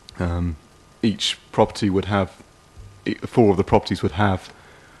 Each property would have, 4 of the properties would have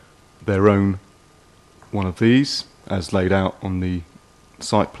their own one of these, as laid out on the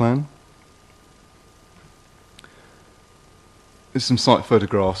site plan. There's some site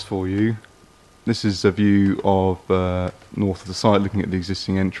photographs for you. This is a view of north of the site, looking at the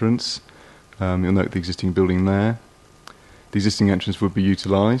existing entrance. You'll note the existing building there. The existing entrance would be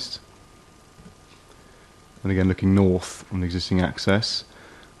utilised. And again, looking north on the existing access.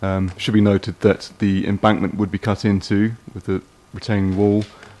 Should be noted that the embankment would be cut into with the retaining wall.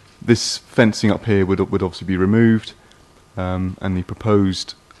 This fencing up here would obviously be removed, and the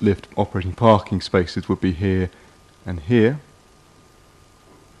proposed lift operating parking spaces would be here and here.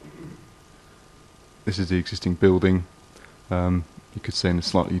 This is the existing building, you could say in a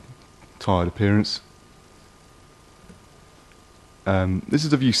slightly tired appearance. This is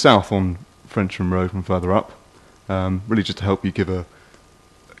the view south on Frensham Road from further up, really just to help you give a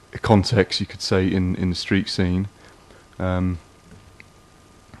context, you could say, in the street scene. And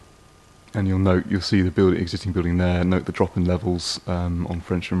you'll see the existing building there, note the drop in levels on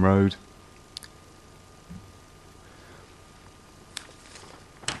Frensham Road.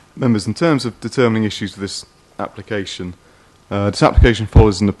 Members, in terms of determining issues with this application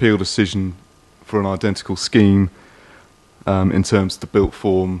follows an appeal decision for an identical scheme in terms of the built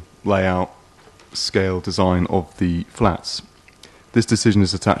form layout, scale, design of the flats. This decision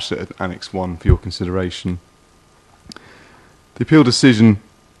is attached to Annex 1 for your consideration. The appeal decision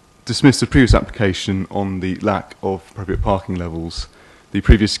dismissed the previous application on the lack of appropriate parking levels. The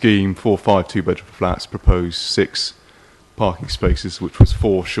previous scheme, 4 5 two-bedroom flats, proposed 6 parking spaces, which was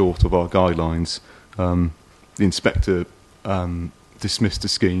 4 short of our guidelines. The inspector dismissed the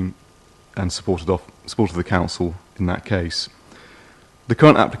scheme and supported the council in that case. The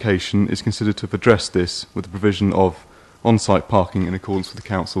current application is considered to have addressed this with the provision of on-site parking in accordance with the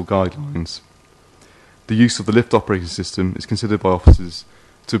council guidelines. The use of the lift operating system is considered by officers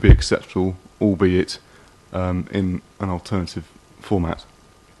to be acceptable, albeit in an alternative format.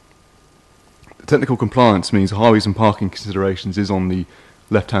 The technical compliance means highways and parking considerations is on the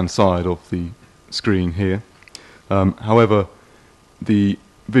left-hand side of the screen here. However, the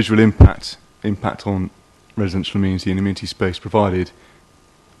visual impact on residential amenity and amenity space provided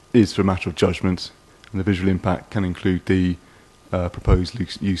is for a matter of judgment, and the visual impact can include the proposed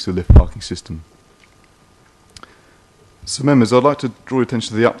use of the lift parking system. So members, I'd like to draw your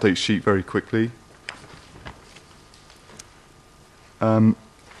attention to the update sheet very quickly.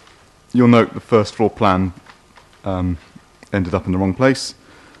 You'll note the first floor plan ended up in the wrong place,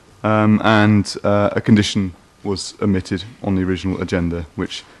 and a condition was omitted on the original agenda,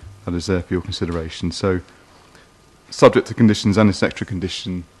 which that is there for your consideration. So, subject to conditions and this extra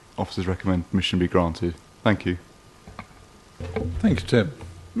condition, officers recommend permission be granted. Thank you. Thank you, Tim.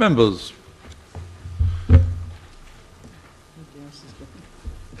 Members.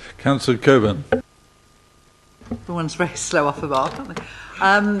 Councillor Coburn. Everyone's very slow off the mark, aren't they?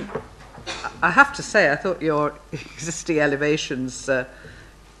 I have to say, I thought your existing elevations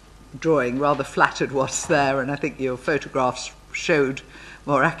drawing rather flattered what's there, and I think your photographs showed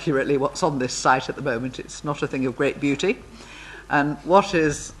more accurately what's on this site at the moment. It's not a thing of great beauty. And what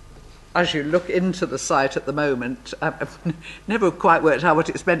is, as you look into the site at the moment, I've never quite worked out what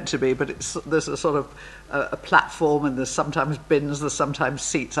it's meant to be, but there's a sort of a platform, and there's sometimes bins, there's sometimes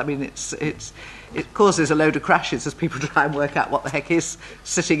seats. I mean, it causes a load of crashes as people try and work out what the heck is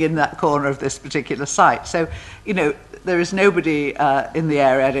sitting in that corner of this particular site. So, you know, there is nobody in the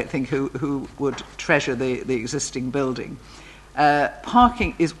area, I don't think, who would treasure the existing building.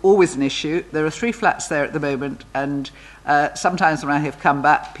 Parking is always an issue. There are 3 flats there at the moment, and sometimes when I have come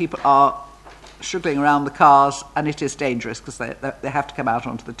back, people are struggling around the cars, and it is dangerous because they have to come out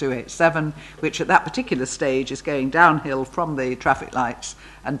onto the 287, which at that particular stage is going downhill from the traffic lights,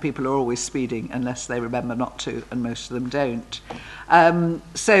 and people are always speeding unless they remember not to, and most of them don't.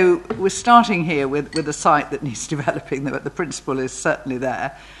 So we're starting here with a site that needs developing. The principle is certainly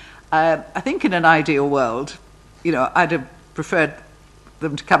there. I think in an ideal world, you know, I'd have preferred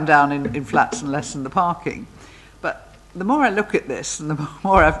them to come down in flats and lessen the parking. But the more I look at this and the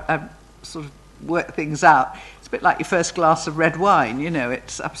more I've sort of worked things out, it's a bit like your first glass of red wine, you know,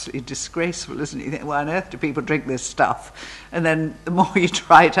 it's absolutely disgraceful, isn't it? You think, why on earth do people drink this stuff? And then the more you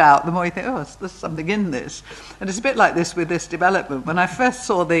try it out, the more you think, oh, there's something in this. And it's a bit like this with this development. When I first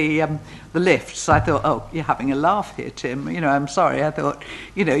saw the lifts, I thought, oh, you're having a laugh here, Tim. You know, I'm sorry. I thought,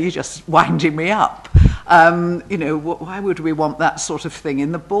 you know, you're just winding me up. You know, why would we want that sort of thing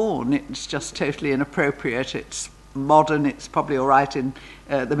in the Bourne? It's just totally inappropriate. It's modern. It's probably all right in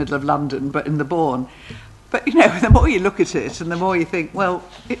the middle of London, but in the Bourne. But, you know, the more you look at it and the more you think, well,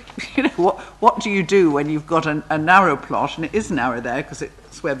 you know, what do you do when you've got a narrow plot, and it is narrow there because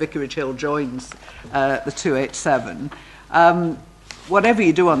it's where Vicarage Hill joins the 287. Whatever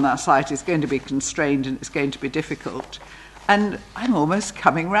you do on that site is going to be constrained and it's going to be difficult. And I'm almost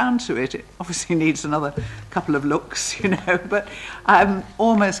coming round to it. It obviously needs another couple of looks, you know, but I'm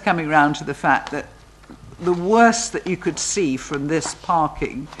almost coming round to the fact that the worst that you could see from this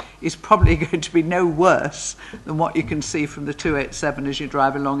parking is probably going to be no worse than what you can see from the 287 as you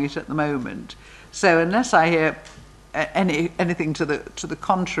drive along it at the moment. So unless I hear anything to the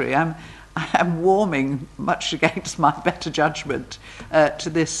contrary, I'm warming, much against my better judgment, to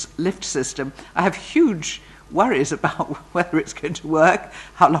this lift system. I have huge worries about whether it's going to work,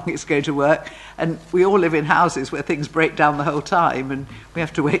 how long it's going to work, and we all live in houses where things break down the whole time and we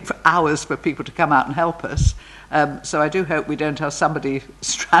have to wait for hours for people to come out and help us. So I do hope we don't have somebody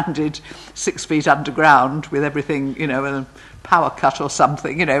stranded 6 feet underground with everything, you know, a power cut or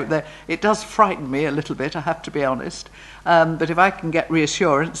something. You know, it does frighten me a little bit, I have to be honest. But if I can get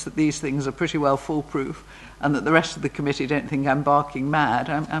reassurance that these things are pretty well foolproof and that the rest of the committee don't think I'm barking mad,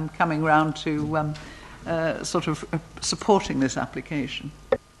 I'm coming round to sort of supporting this application.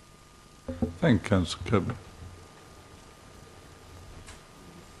 Thank you, Councillor Coburn.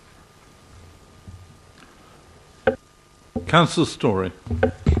 Councillor Story.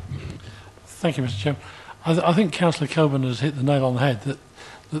 Thank you, Mr. Chairman. I think Councillor Coburn has hit the nail on the head that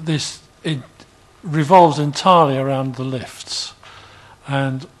it revolves entirely around the lifts,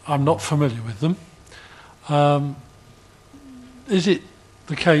 and I'm not familiar with them. Is it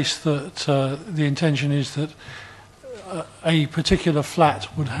the case that the intention is that a particular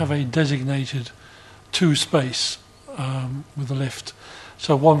flat would have a designated two-space with a lift?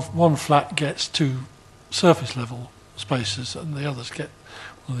 So one flat gets two surface level spaces and the others get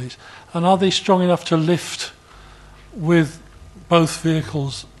one of these. And are they strong enough to lift with both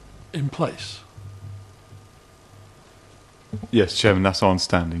vehicles in place? Yes, Chairman, that's our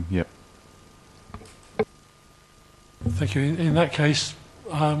understanding, yep. Thank you. In that case,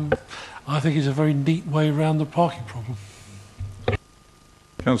 I think it's a very neat way around the parking problem.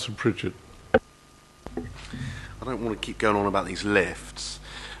 Councillor Pritchard. I don't want to keep going on about these lifts,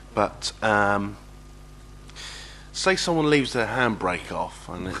 but say someone leaves their handbrake off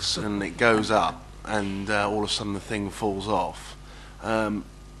and it goes up, and all of a sudden the thing falls off. I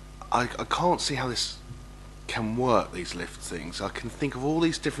can't see how this can work, these lift things. I can think of all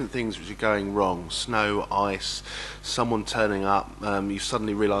these different things which are going wrong: snow, ice, someone turning up, you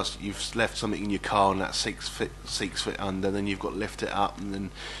suddenly realise you've left something in your car and that's 6 feet under, then you've got to lift it up, and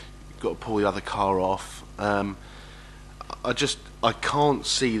then you've got to pull the other car off. I can't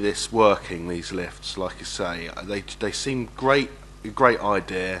see this working, these lifts, like you say. They seem a great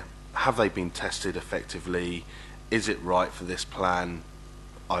idea. Have they been tested effectively? Is it right for this plan?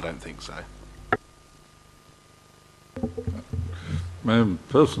 I don't think so. My own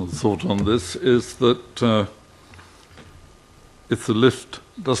personal thought on this is that if the lift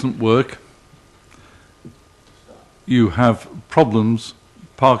doesn't work, you have problems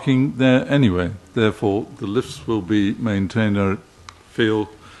parking there anyway. Therefore, the lifts will be maintained, I feel,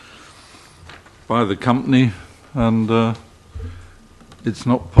 by the company, and it's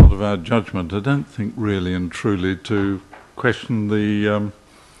not part of our judgment, I don't think, really and truly, to question the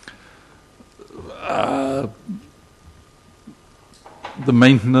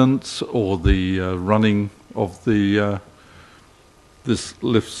maintenance or the running of the this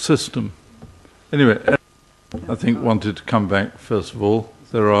lift system. Anyway, I think wanted to come back first of all.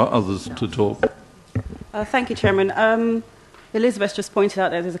 There are others to talk. Thank you, Chairman. Elizabeth just pointed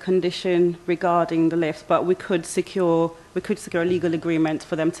out that there's a condition regarding the lift, but we could secure a legal agreement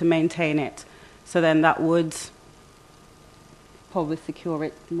for them to maintain it. So then that would probably secure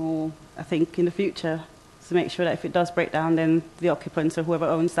it more, I think, in the future, to make sure that if it does break down, then the occupants or whoever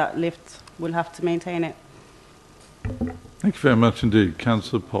owns that lift will have to maintain it. Thank you very much indeed.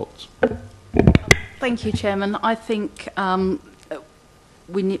 Councillor Potts. Thank you, Chairman. I think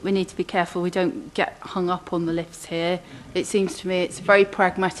we need to be careful we don't get hung up on the lifts here. It seems to me it's a very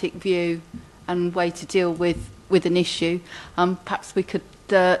pragmatic view and way to deal with an issue. Perhaps we could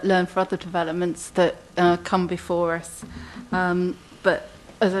learn from other developments that come before us. But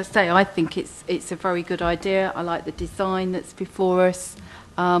as I say, I think it's a very good idea. I like the design that's before us.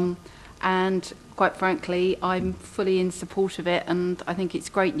 And quite frankly, I'm fully in support of it. And I think it's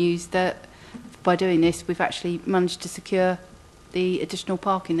great news that by doing this, we've actually managed to secure the additional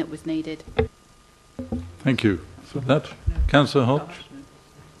parking that was needed. Thank you for that. Councillor Hodge.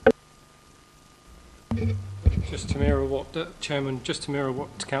 Just to mirror what Chairman, just to mirror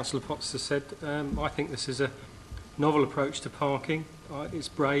what Councillor Potts has said, I think this is a novel approach to parking. It's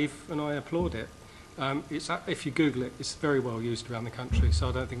brave, and I applaud it. If you Google it, it's very well used around the country, so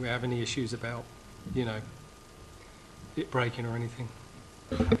I don't think we have any issues about, it breaking or anything.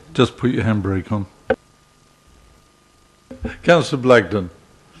 Just put your handbrake on. Councillor Blagden.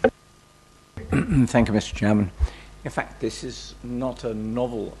 Thank you, Mr. Chairman. In fact, this is not a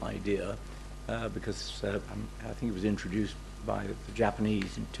novel idea because I think it was introduced by the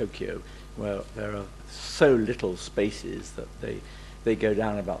Japanese in Tokyo, where there are so little spaces that they go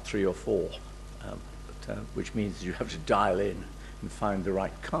down about 3 or 4, which means you have to dial in and find the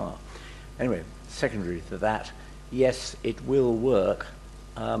right car. Anyway, secondary to that, yes, it will work,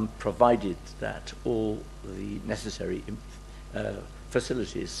 provided that all the necessary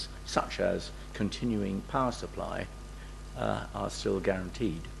facilities, such as continuing power supply, are still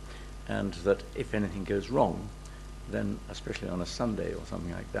guaranteed, and that if anything goes wrong, then especially on a Sunday or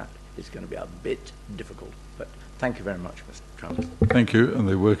something like that, it's going to be a bit difficult. But thank you very much, Mr. Trump. Thank you, and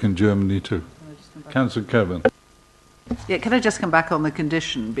they work in Germany too. Councillor Coburn. Yeah, can I just come back on the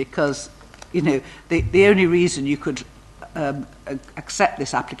condition? Because, the only reason you could accept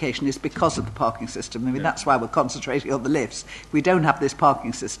this application is because of the parking system. I mean, that's why we're concentrating on the lifts. If we don't have this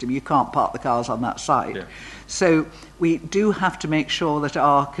parking system, you can't park the cars on that site. Yeah. So we do have to make sure that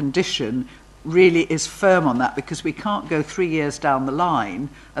our condition really is firm on that, because we can't go 3 years down the line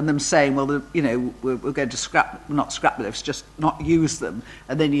and them saying, well, you know, we're going to not scrap the lifts, just not use them,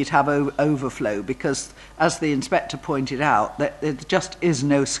 and then you'd have overflow, because as the inspector pointed out, that there just is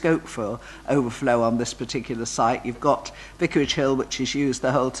no scope for overflow on this particular site. You've got Vicarage Hill, which is used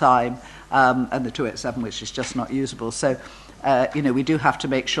the whole time, and the 287, which is just not usable. So, you know, we do have to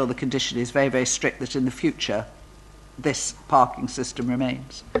make sure the condition is very, very strict that in the future this parking system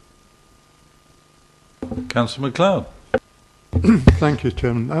remains. Councillor MacLeod. Thank you,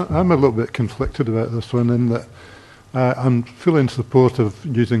 Chairman. I'm a little bit conflicted about this one in that I'm fully in support of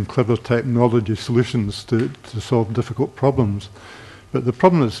using clever technology solutions to solve difficult problems. But the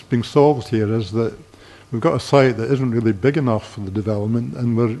problem that's being solved here is that we've got a site that isn't really big enough for the development,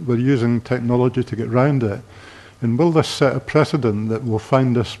 and we're using technology to get round it. And will this set a precedent that we'll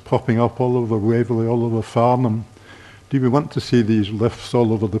find this popping up all over Waverley, all over Farnham? Do we want to see these lifts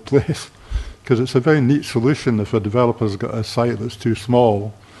all over the place? Because it's a very neat solution if a developer's got a site that's too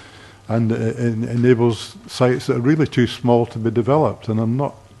small, and it enables sites that are really too small to be developed. And I'm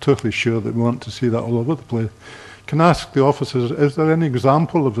not totally sure that we want to see that all over the place. Can I ask the officers, is there any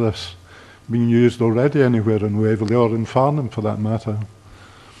example of this being used already anywhere in Waverley or in Farnham for that matter?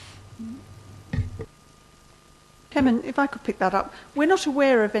 Chairman, if I could pick that up. We're not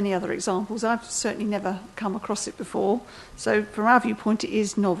aware of any other examples. I've certainly never come across it before. So from our viewpoint, it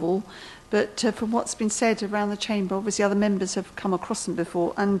is novel. But from what's been said around the chamber, obviously other members have come across them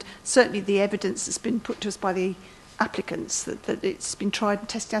before, and certainly the evidence that's been put to us by the applicants that it's been tried and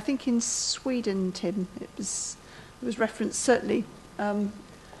tested. I think in Sweden, Tim, it was referenced certainly.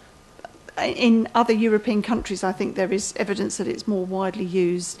 In other European countries, I think there is evidence that it's more widely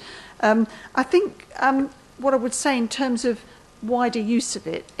used. I think what I would say in terms of wider use of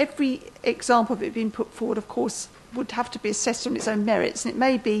it, every example of it being put forward, of course, would have to be assessed on its own merits, and it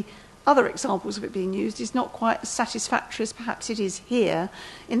may be other examples of it being used is not quite as satisfactory as perhaps it is here,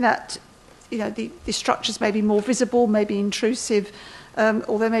 in that, you know, the structures may be more visible, may be intrusive,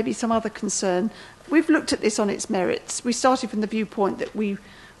 or there may be some other concern. We've looked at this on its merits. We started from the viewpoint that we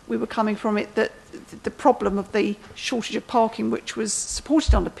were coming from it that the problem of the shortage of parking, which was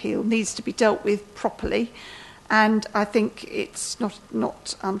supported on appeal, needs to be dealt with properly. And I think it's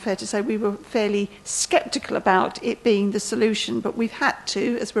not unfair to say we were fairly sceptical about it being the solution, but we've had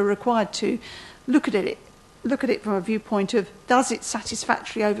to, as we're required to, look at it from a viewpoint of, does it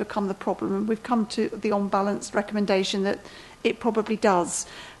satisfactorily overcome the problem? And we've come to the on-balance recommendation that it probably does.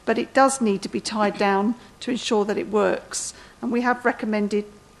 But it does need to be tied down to ensure that it works. And we have recommended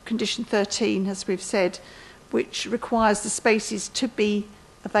condition 13, as we've said, which requires the spaces to be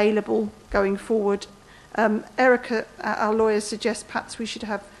available going forward. Erica, our lawyer, suggests perhaps we should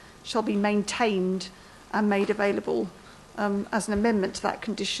have shall be maintained and made available as an amendment to that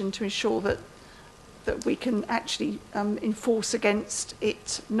condition to ensure that we can actually enforce against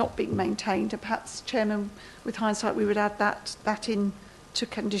it not being maintained. And perhaps, Chairman, with hindsight, we would add that in to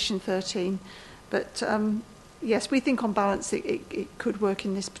condition 13. But yes, we think on balance it could work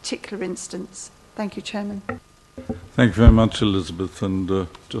in this particular instance. Thank you, Chairman. Thank you very much, Elizabeth. And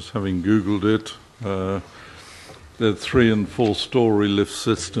just having Googled it, there are 3- and 4-story lift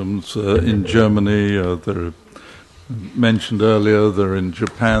systems in Germany. They're mentioned earlier. They're in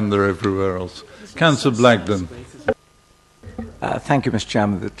Japan. They're everywhere else. Councillor Blagden. Thank you, Mr.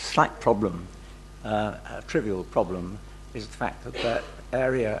 Chairman. The slight problem, a trivial problem, is the fact that the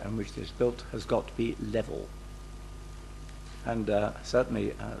area in which it is built has got to be level. And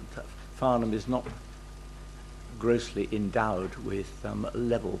certainly Farnham is not grossly endowed with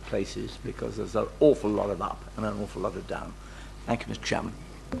level places, because there's an awful lot of up and an awful lot of down. Thank you, Mr. Chairman.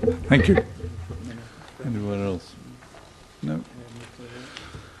 Thank you. Anyone else? No.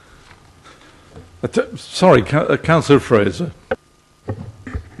 Sorry, Councillor Fraser.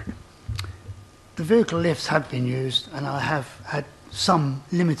 The vehicle lifts have been used, and I have had some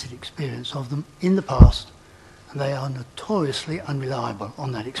limited experience of them in the past, and they are notoriously unreliable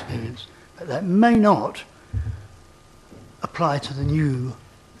on that experience. But that may not apply to the new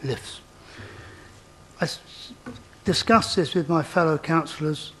lifts. I discussed this with my fellow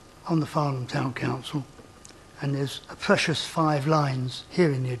councillors on the Farnham Town Council, and there's a precious 5 lines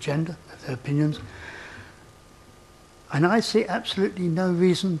here in the agenda of their opinions, and I see absolutely no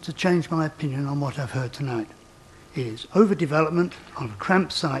reason to change my opinion on what I've heard tonight. It is overdevelopment on a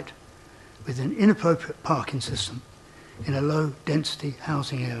cramped site with an inappropriate parking system in a low density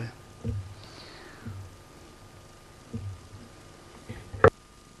housing area.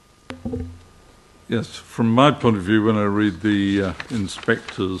 Yes, from my point of view, when I read the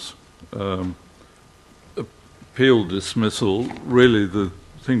inspector's appeal dismissal, really the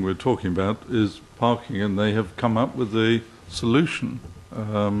thing we're talking about is parking, and they have come up with a solution.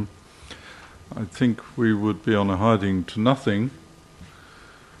 I think we would be on a hiding to nothing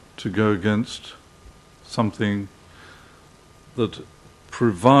to go against something that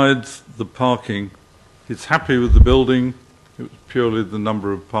provides the parking. He's happy with the building. It was purely the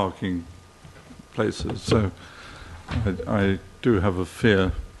number of parking places. So I do have a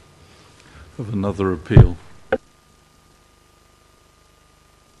fear of another appeal.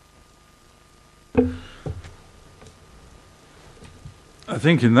 I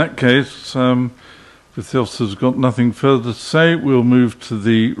think in that case, if the officer's got nothing further to say, we'll move to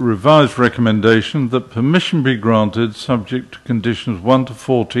the revised recommendation that permission be granted subject to conditions 1 to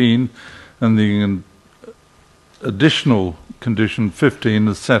 14 and the additional condition 15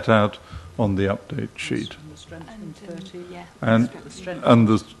 is set out on the update sheet. And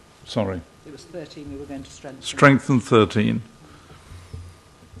the sorry. It was 13 we were going to strengthen. Strengthen 13.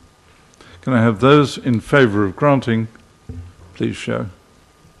 Can I have those in favour of granting? Please show.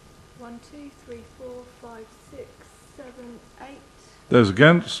 1, 2, 3, 4, 5, 6, 7, 8. Those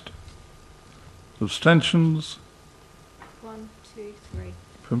against? Abstentions? 1, 2, 3.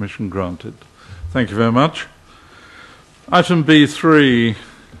 Permission granted. Thank you very much. Item B3.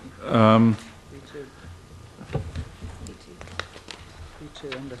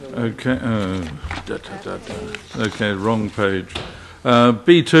 Okay. Okay, wrong page.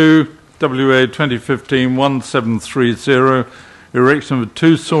 B2, WA 2015-1730, erection of a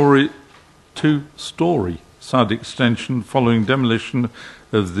two-storey side extension following demolition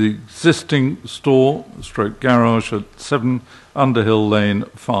of the existing store/garage at 7 Underhill Lane,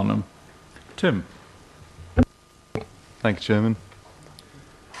 Farnham. Tim. Thank you, Chairman.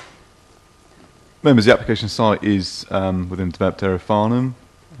 Members, the application site is within the developed area of Farnham,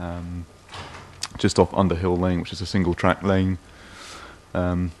 just off Underhill Lane, which is a single-track lane.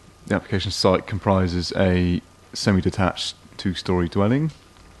 The application site comprises a semi-detached two-storey dwelling.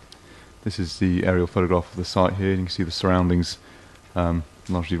 This is the aerial photograph of the site here. You can see the surroundings,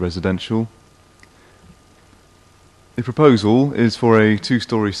 largely residential. The proposal is for a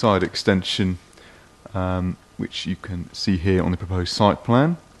two-storey side extension, which you can see here on the proposed site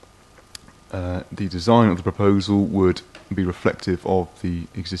plan. The design of the proposal would be reflective of the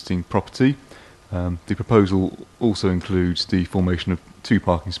existing property. The proposal also includes the formation of 2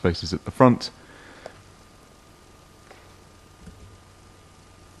 parking spaces at the front.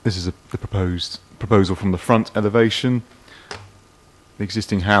 This is the proposal from the front elevation. The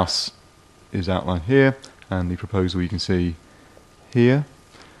existing house is outlined here, and the proposal you can see here.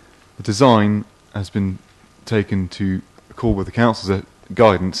 The design has been taken to accord with the council's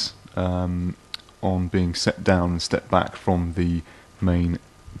guidance on being set down and stepped back from the main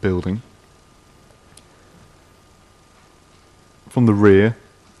building. From the rear,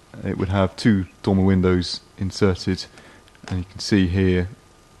 it would have 2 dormer windows inserted, and you can see here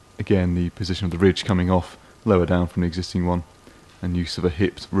again the position of the ridge coming off lower down from the existing one, and use of a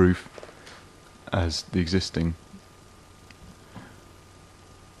hipped roof as the existing.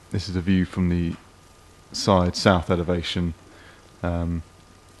 This is a view from the side south elevation,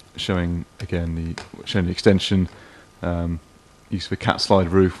 showing again the extension, use of a cat slide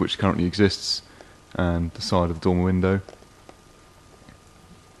roof which currently exists, and the side of the dormer window.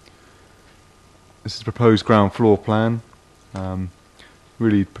 This is the proposed ground floor plan.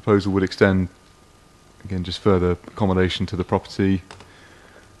 Really, the proposal would extend, again, just further accommodation to the property.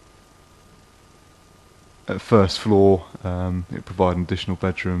 At first floor, it would provide an additional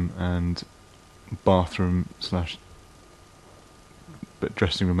bedroom and bathroom /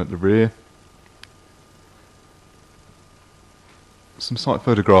 dressing room at the rear. Some site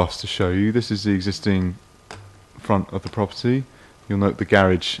photographs to show you. This is the existing front of the property. You'll note the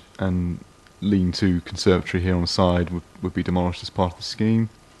garage and lean-to conservatory here on the side would be demolished as part of the scheme.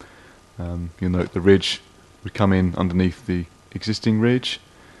 You'll note the ridge would come in underneath the existing ridge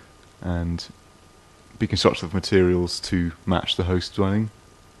and be constructed of materials to match the host dwelling.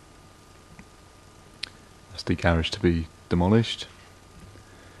 That's the garage to be demolished.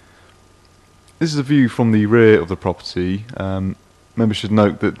 This is a view from the rear of the property. Members should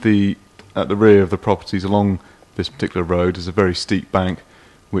note that at the rear of the properties along this particular road is a very steep bank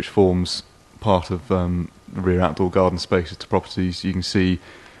which forms part of the rear outdoor garden spaces to properties. You can see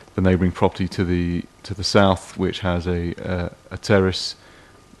the neighbouring property to the south, which has a terrace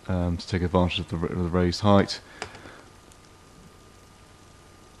to take advantage of the raised height.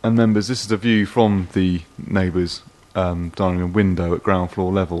 And members, this is a view from the neighbour's dining room window at ground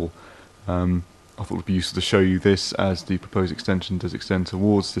floor level. I thought it would be useful to show you this, as the proposed extension does extend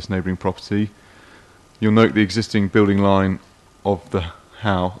towards this neighbouring property. You'll note the existing building line of the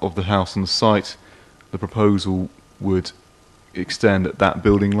house on the site. The proposal would extend at that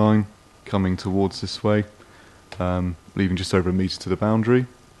building line, coming towards this way, leaving just over a metre to the boundary.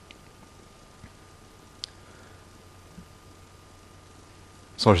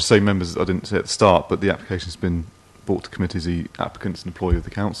 So I should say, members, I didn't say at the start, but the application has been brought to committee as the applicant's an employee of the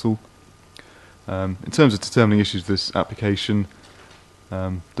council. In terms of determining issues with this application,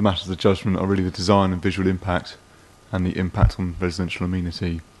 the matters of judgment are really the design and visual impact and the impact on residential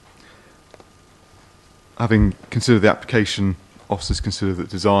amenity. Having considered the application, officers consider the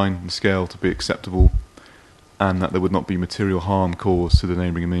design and scale to be acceptable and that there would not be material harm caused to the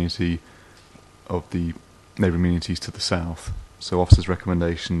neighbouring amenity of the neighbouring amenities to the south. So officers'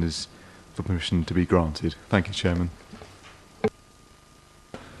 recommendation is for permission to be granted. Thank you, Chairman.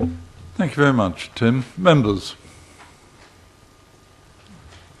 Thank you very much, Tim. Members?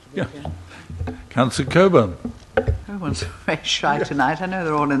 Yeah. Councillor Coburn. Everyone's very shy tonight. I know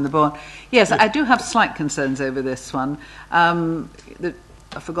they're all in the board. Yes, I do have slight concerns over this one. I've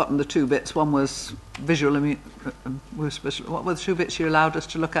forgotten the two bits. One was visual. What were the two bits you allowed us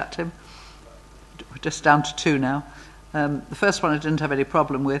to look at, Tim? We're just down to two now. The first one I didn't have any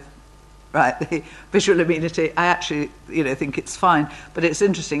problem with. Right, the visual amenity, I actually, think it's fine. But it's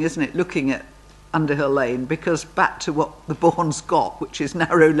interesting, isn't it, looking at Underhill Lane, because back to what the Bourne's got, which is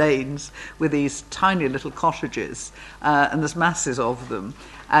narrow lanes with these tiny little cottages, and there's masses of them.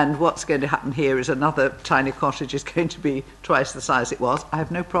 And what's going to happen here is another tiny cottage is going to be twice the size it was. I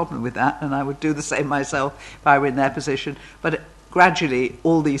have no problem with that, and I would do the same myself if I were in their position. But gradually,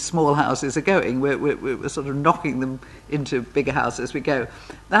 all these small houses are going. We're sort of knocking them into bigger houses as we go.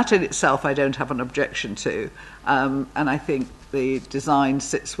 That in itself I don't have an objection to. And I think the design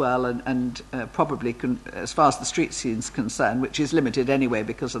sits well and probably, as far as the street scene is concerned, which is limited anyway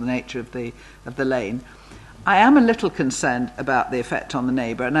because of the nature of the lane. I am a little concerned about the effect on the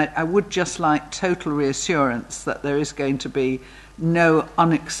neighbour, and I would just like total reassurance that there is going to be no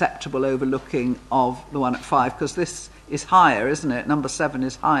unacceptable overlooking of the one at 5, because this is higher, isn't it? Number 7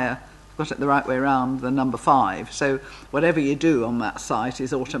 is higher. I've got it the right way around than number 5. So whatever you do on that site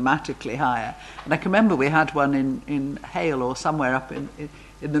is automatically higher. And I can remember we had one in Hale or somewhere up in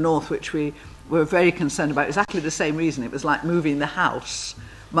the north, which we were very concerned about. Exactly the same reason. It was like moving the house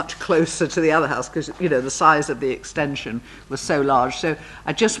much closer to the other house because, the size of the extension was so large. So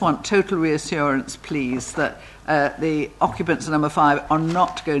I just want total reassurance, please, that the occupants of number 5 are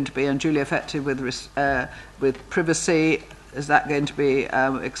not going to be unduly affected with privacy. Is that going to be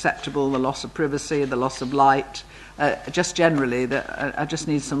acceptable, the loss of privacy, the loss of light? Just generally, I just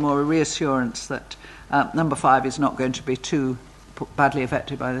need some more reassurance that number 5 is not going to be too badly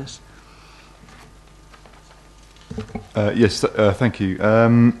affected by this. Yes, thank you.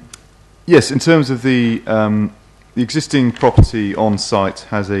 Yes, in terms of the existing property on site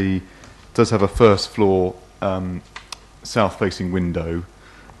does have a first floor south-facing window,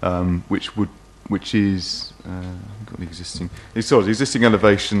 which is got the existing. The existing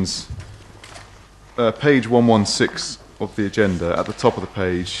elevations. Page 116 of the agenda. At the top of the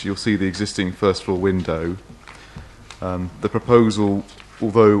page, you'll see the existing first floor window. The proposal,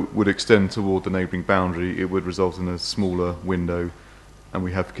 although would extend toward the neighbouring boundary, it would result in a smaller window, and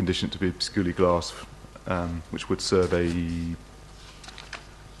we have conditioned it to be obscurely glass, which would serve a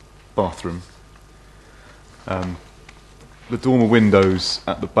bathroom. The dormer windows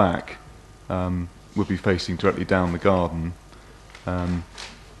at the back would be facing directly down the garden.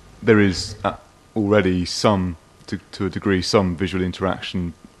 There is already some, to a degree, some visual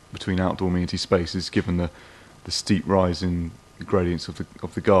interaction between outdoor amenity spaces, given the steep rise in gradients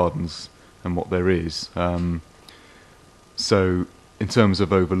of the gardens and what there is. So, in terms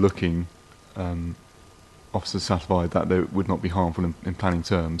of overlooking, officers satisfied that they would not be harmful in planning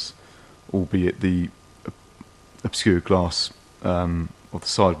terms, albeit the obscure glass of the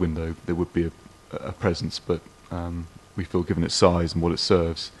side window there would be a presence, but we feel given its size and what it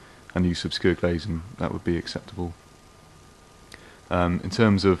serves and use of obscure glazing, that would be acceptable. In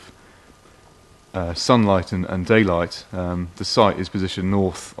terms of sunlight and daylight, the site is positioned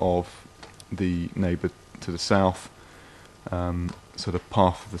north of the neighbour to the south, so the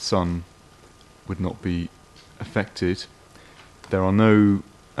path of the sun would not be affected. There are no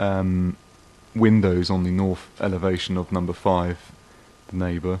windows on the north elevation of number 5, the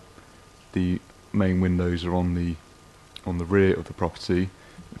neighbour. The main windows are on the rear of the property.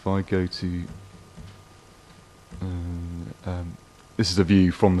 If I go to this is a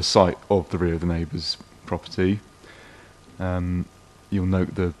view from the site of the rear of the neighbour's property. You'll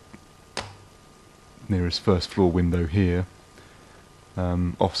note the nearest first floor window here.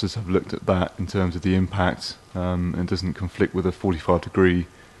 Officers have looked at that in terms of the impact, and doesn't conflict with a 45-degree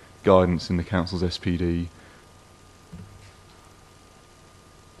guidance in the council's SPD.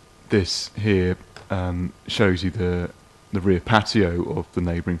 This here shows you the rear patio of the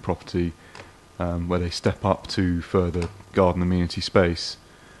neighbouring property, where they step up to further garden amenity space.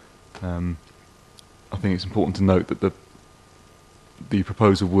 I think it's important to note that the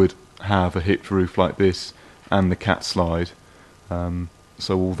proposal would have a hipped roof like this and the cat slide. So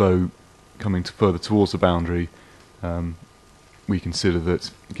although coming further towards the boundary, we consider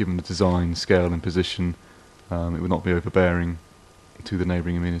that given the design, scale and position, it would not be overbearing to the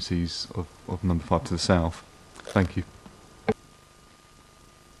neighbouring amenities of number 5 to the south. Thank you.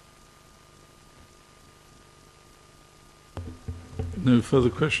 No further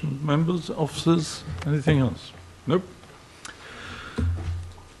questions, members, officers, anything else? Nope.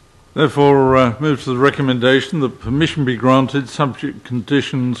 Therefore, move to the recommendation that permission be granted subject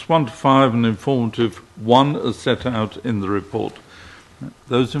conditions 1 to 5 and informative 1 as set out in the report.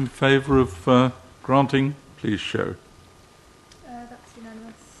 Those in favour of granting, please show. That's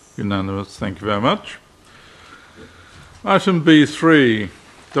unanimous. Unanimous, thank you very much. Item B3,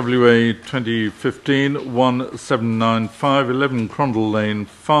 WA 2015-1795, 11 Crondall Lane,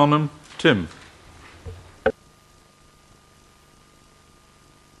 Farnham. Tim.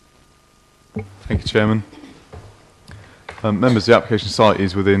 Thank you, Chairman. Members, the application site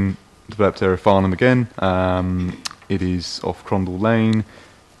is within the developed area of Farnham again. It is off Crondall Lane.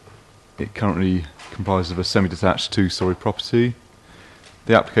 It currently comprises of a semi-detached 2-storey property.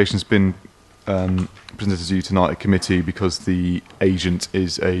 The application has been presented to you tonight at committee because the agent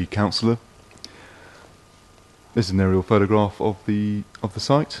is a councillor. This is an aerial photograph of the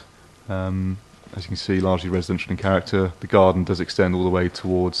site. As you can see, largely residential in character. The garden does extend all the way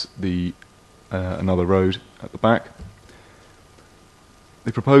towards the another road at the back.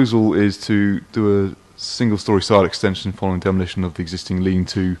 The proposal is to do a single-storey side extension following demolition of the existing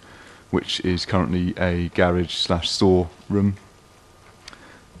lean-to, which is currently a garage/store room.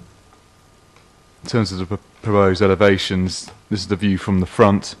 In terms of the proposed elevations, this is the view from the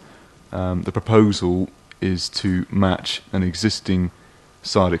front. The proposal is to match an existing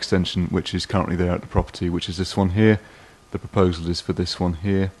side extension which is currently there at the property, which is this one here. The proposal is for this one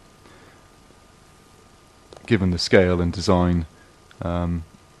here. Given the scale and design and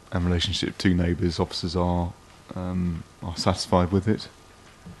relationship to neighbours, officers are satisfied with it.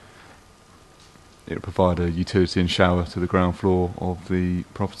 It will provide a utility and shower to the ground floor of the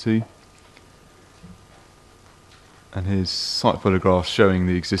property. And here's site photographs showing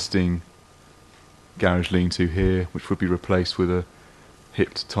the existing garage lean-to here, which would be replaced with a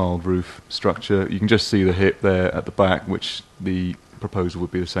hipped tiled roof structure. You can just see the hip there at the back, which the proposal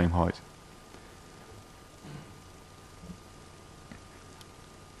would be the same height.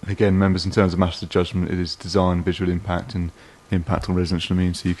 Again, members, in terms of matters of judgment, it is design, visual impact and impact on residential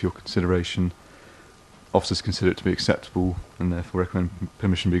amenity for your consideration. Officers consider it to be acceptable and therefore recommend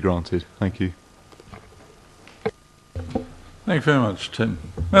permission be granted. Thank you. Thank you very much, Tim.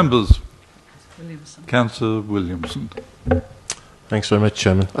 Members. Williamson. Councillor Williamson. Thanks very much,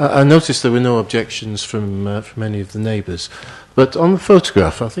 Chairman. I noticed there were no objections from any of the neighbours, but on the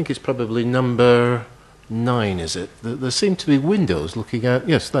photograph, I think it's probably number 9, is it? There seem to be windows looking out.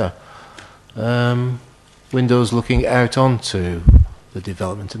 Yes, there. Windows looking out onto the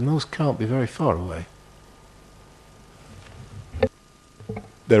development, and those can't be very far away.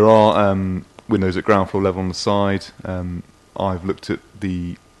 There are windows at ground floor level on the side. I've looked at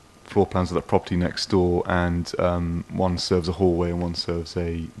the floor plans of that property next door, and one serves a hallway and one serves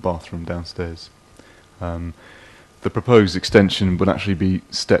a bathroom downstairs. The proposed extension would actually be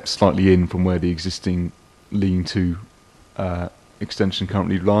stepped slightly in from where the existing lean-to extension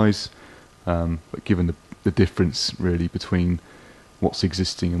currently lies, but given the difference really between what's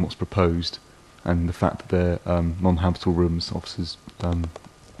existing and what's proposed, and the fact that they're non-habitable rooms, officers don't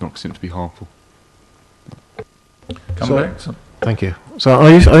consider it to be harmful. Thank you. So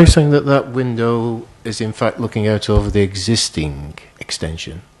are you saying that that window is in fact looking out over the existing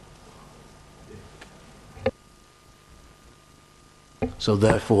extension? So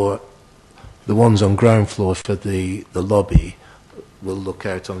therefore, the ones on ground floor for the lobby will look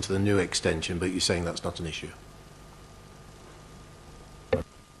out onto the new extension, but you're saying that's not an issue?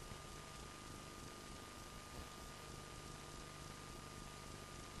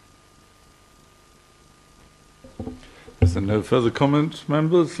 If there are no further comments,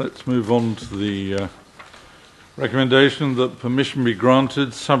 members, let's move on to the recommendation that permission be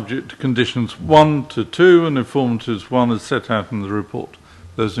granted subject to conditions 1 to 2 and informatives 1 as set out in the report.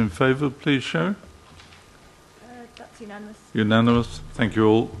 Those in favour, please show. That's unanimous. Unanimous. Thank you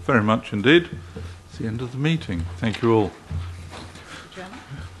all very much indeed. It's the end of the meeting. Thank you all.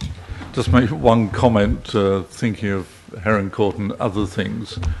 Just make one comment, thinking of Heron Court and other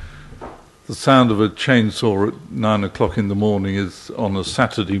things. The sound of a chainsaw at 9 o'clock in the morning is on a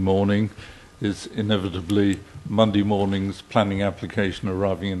Saturday morning is inevitably Monday morning's planning application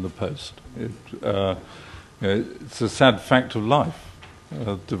arriving in the post. It's a sad fact of life.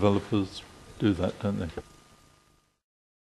 Developers do that, don't they?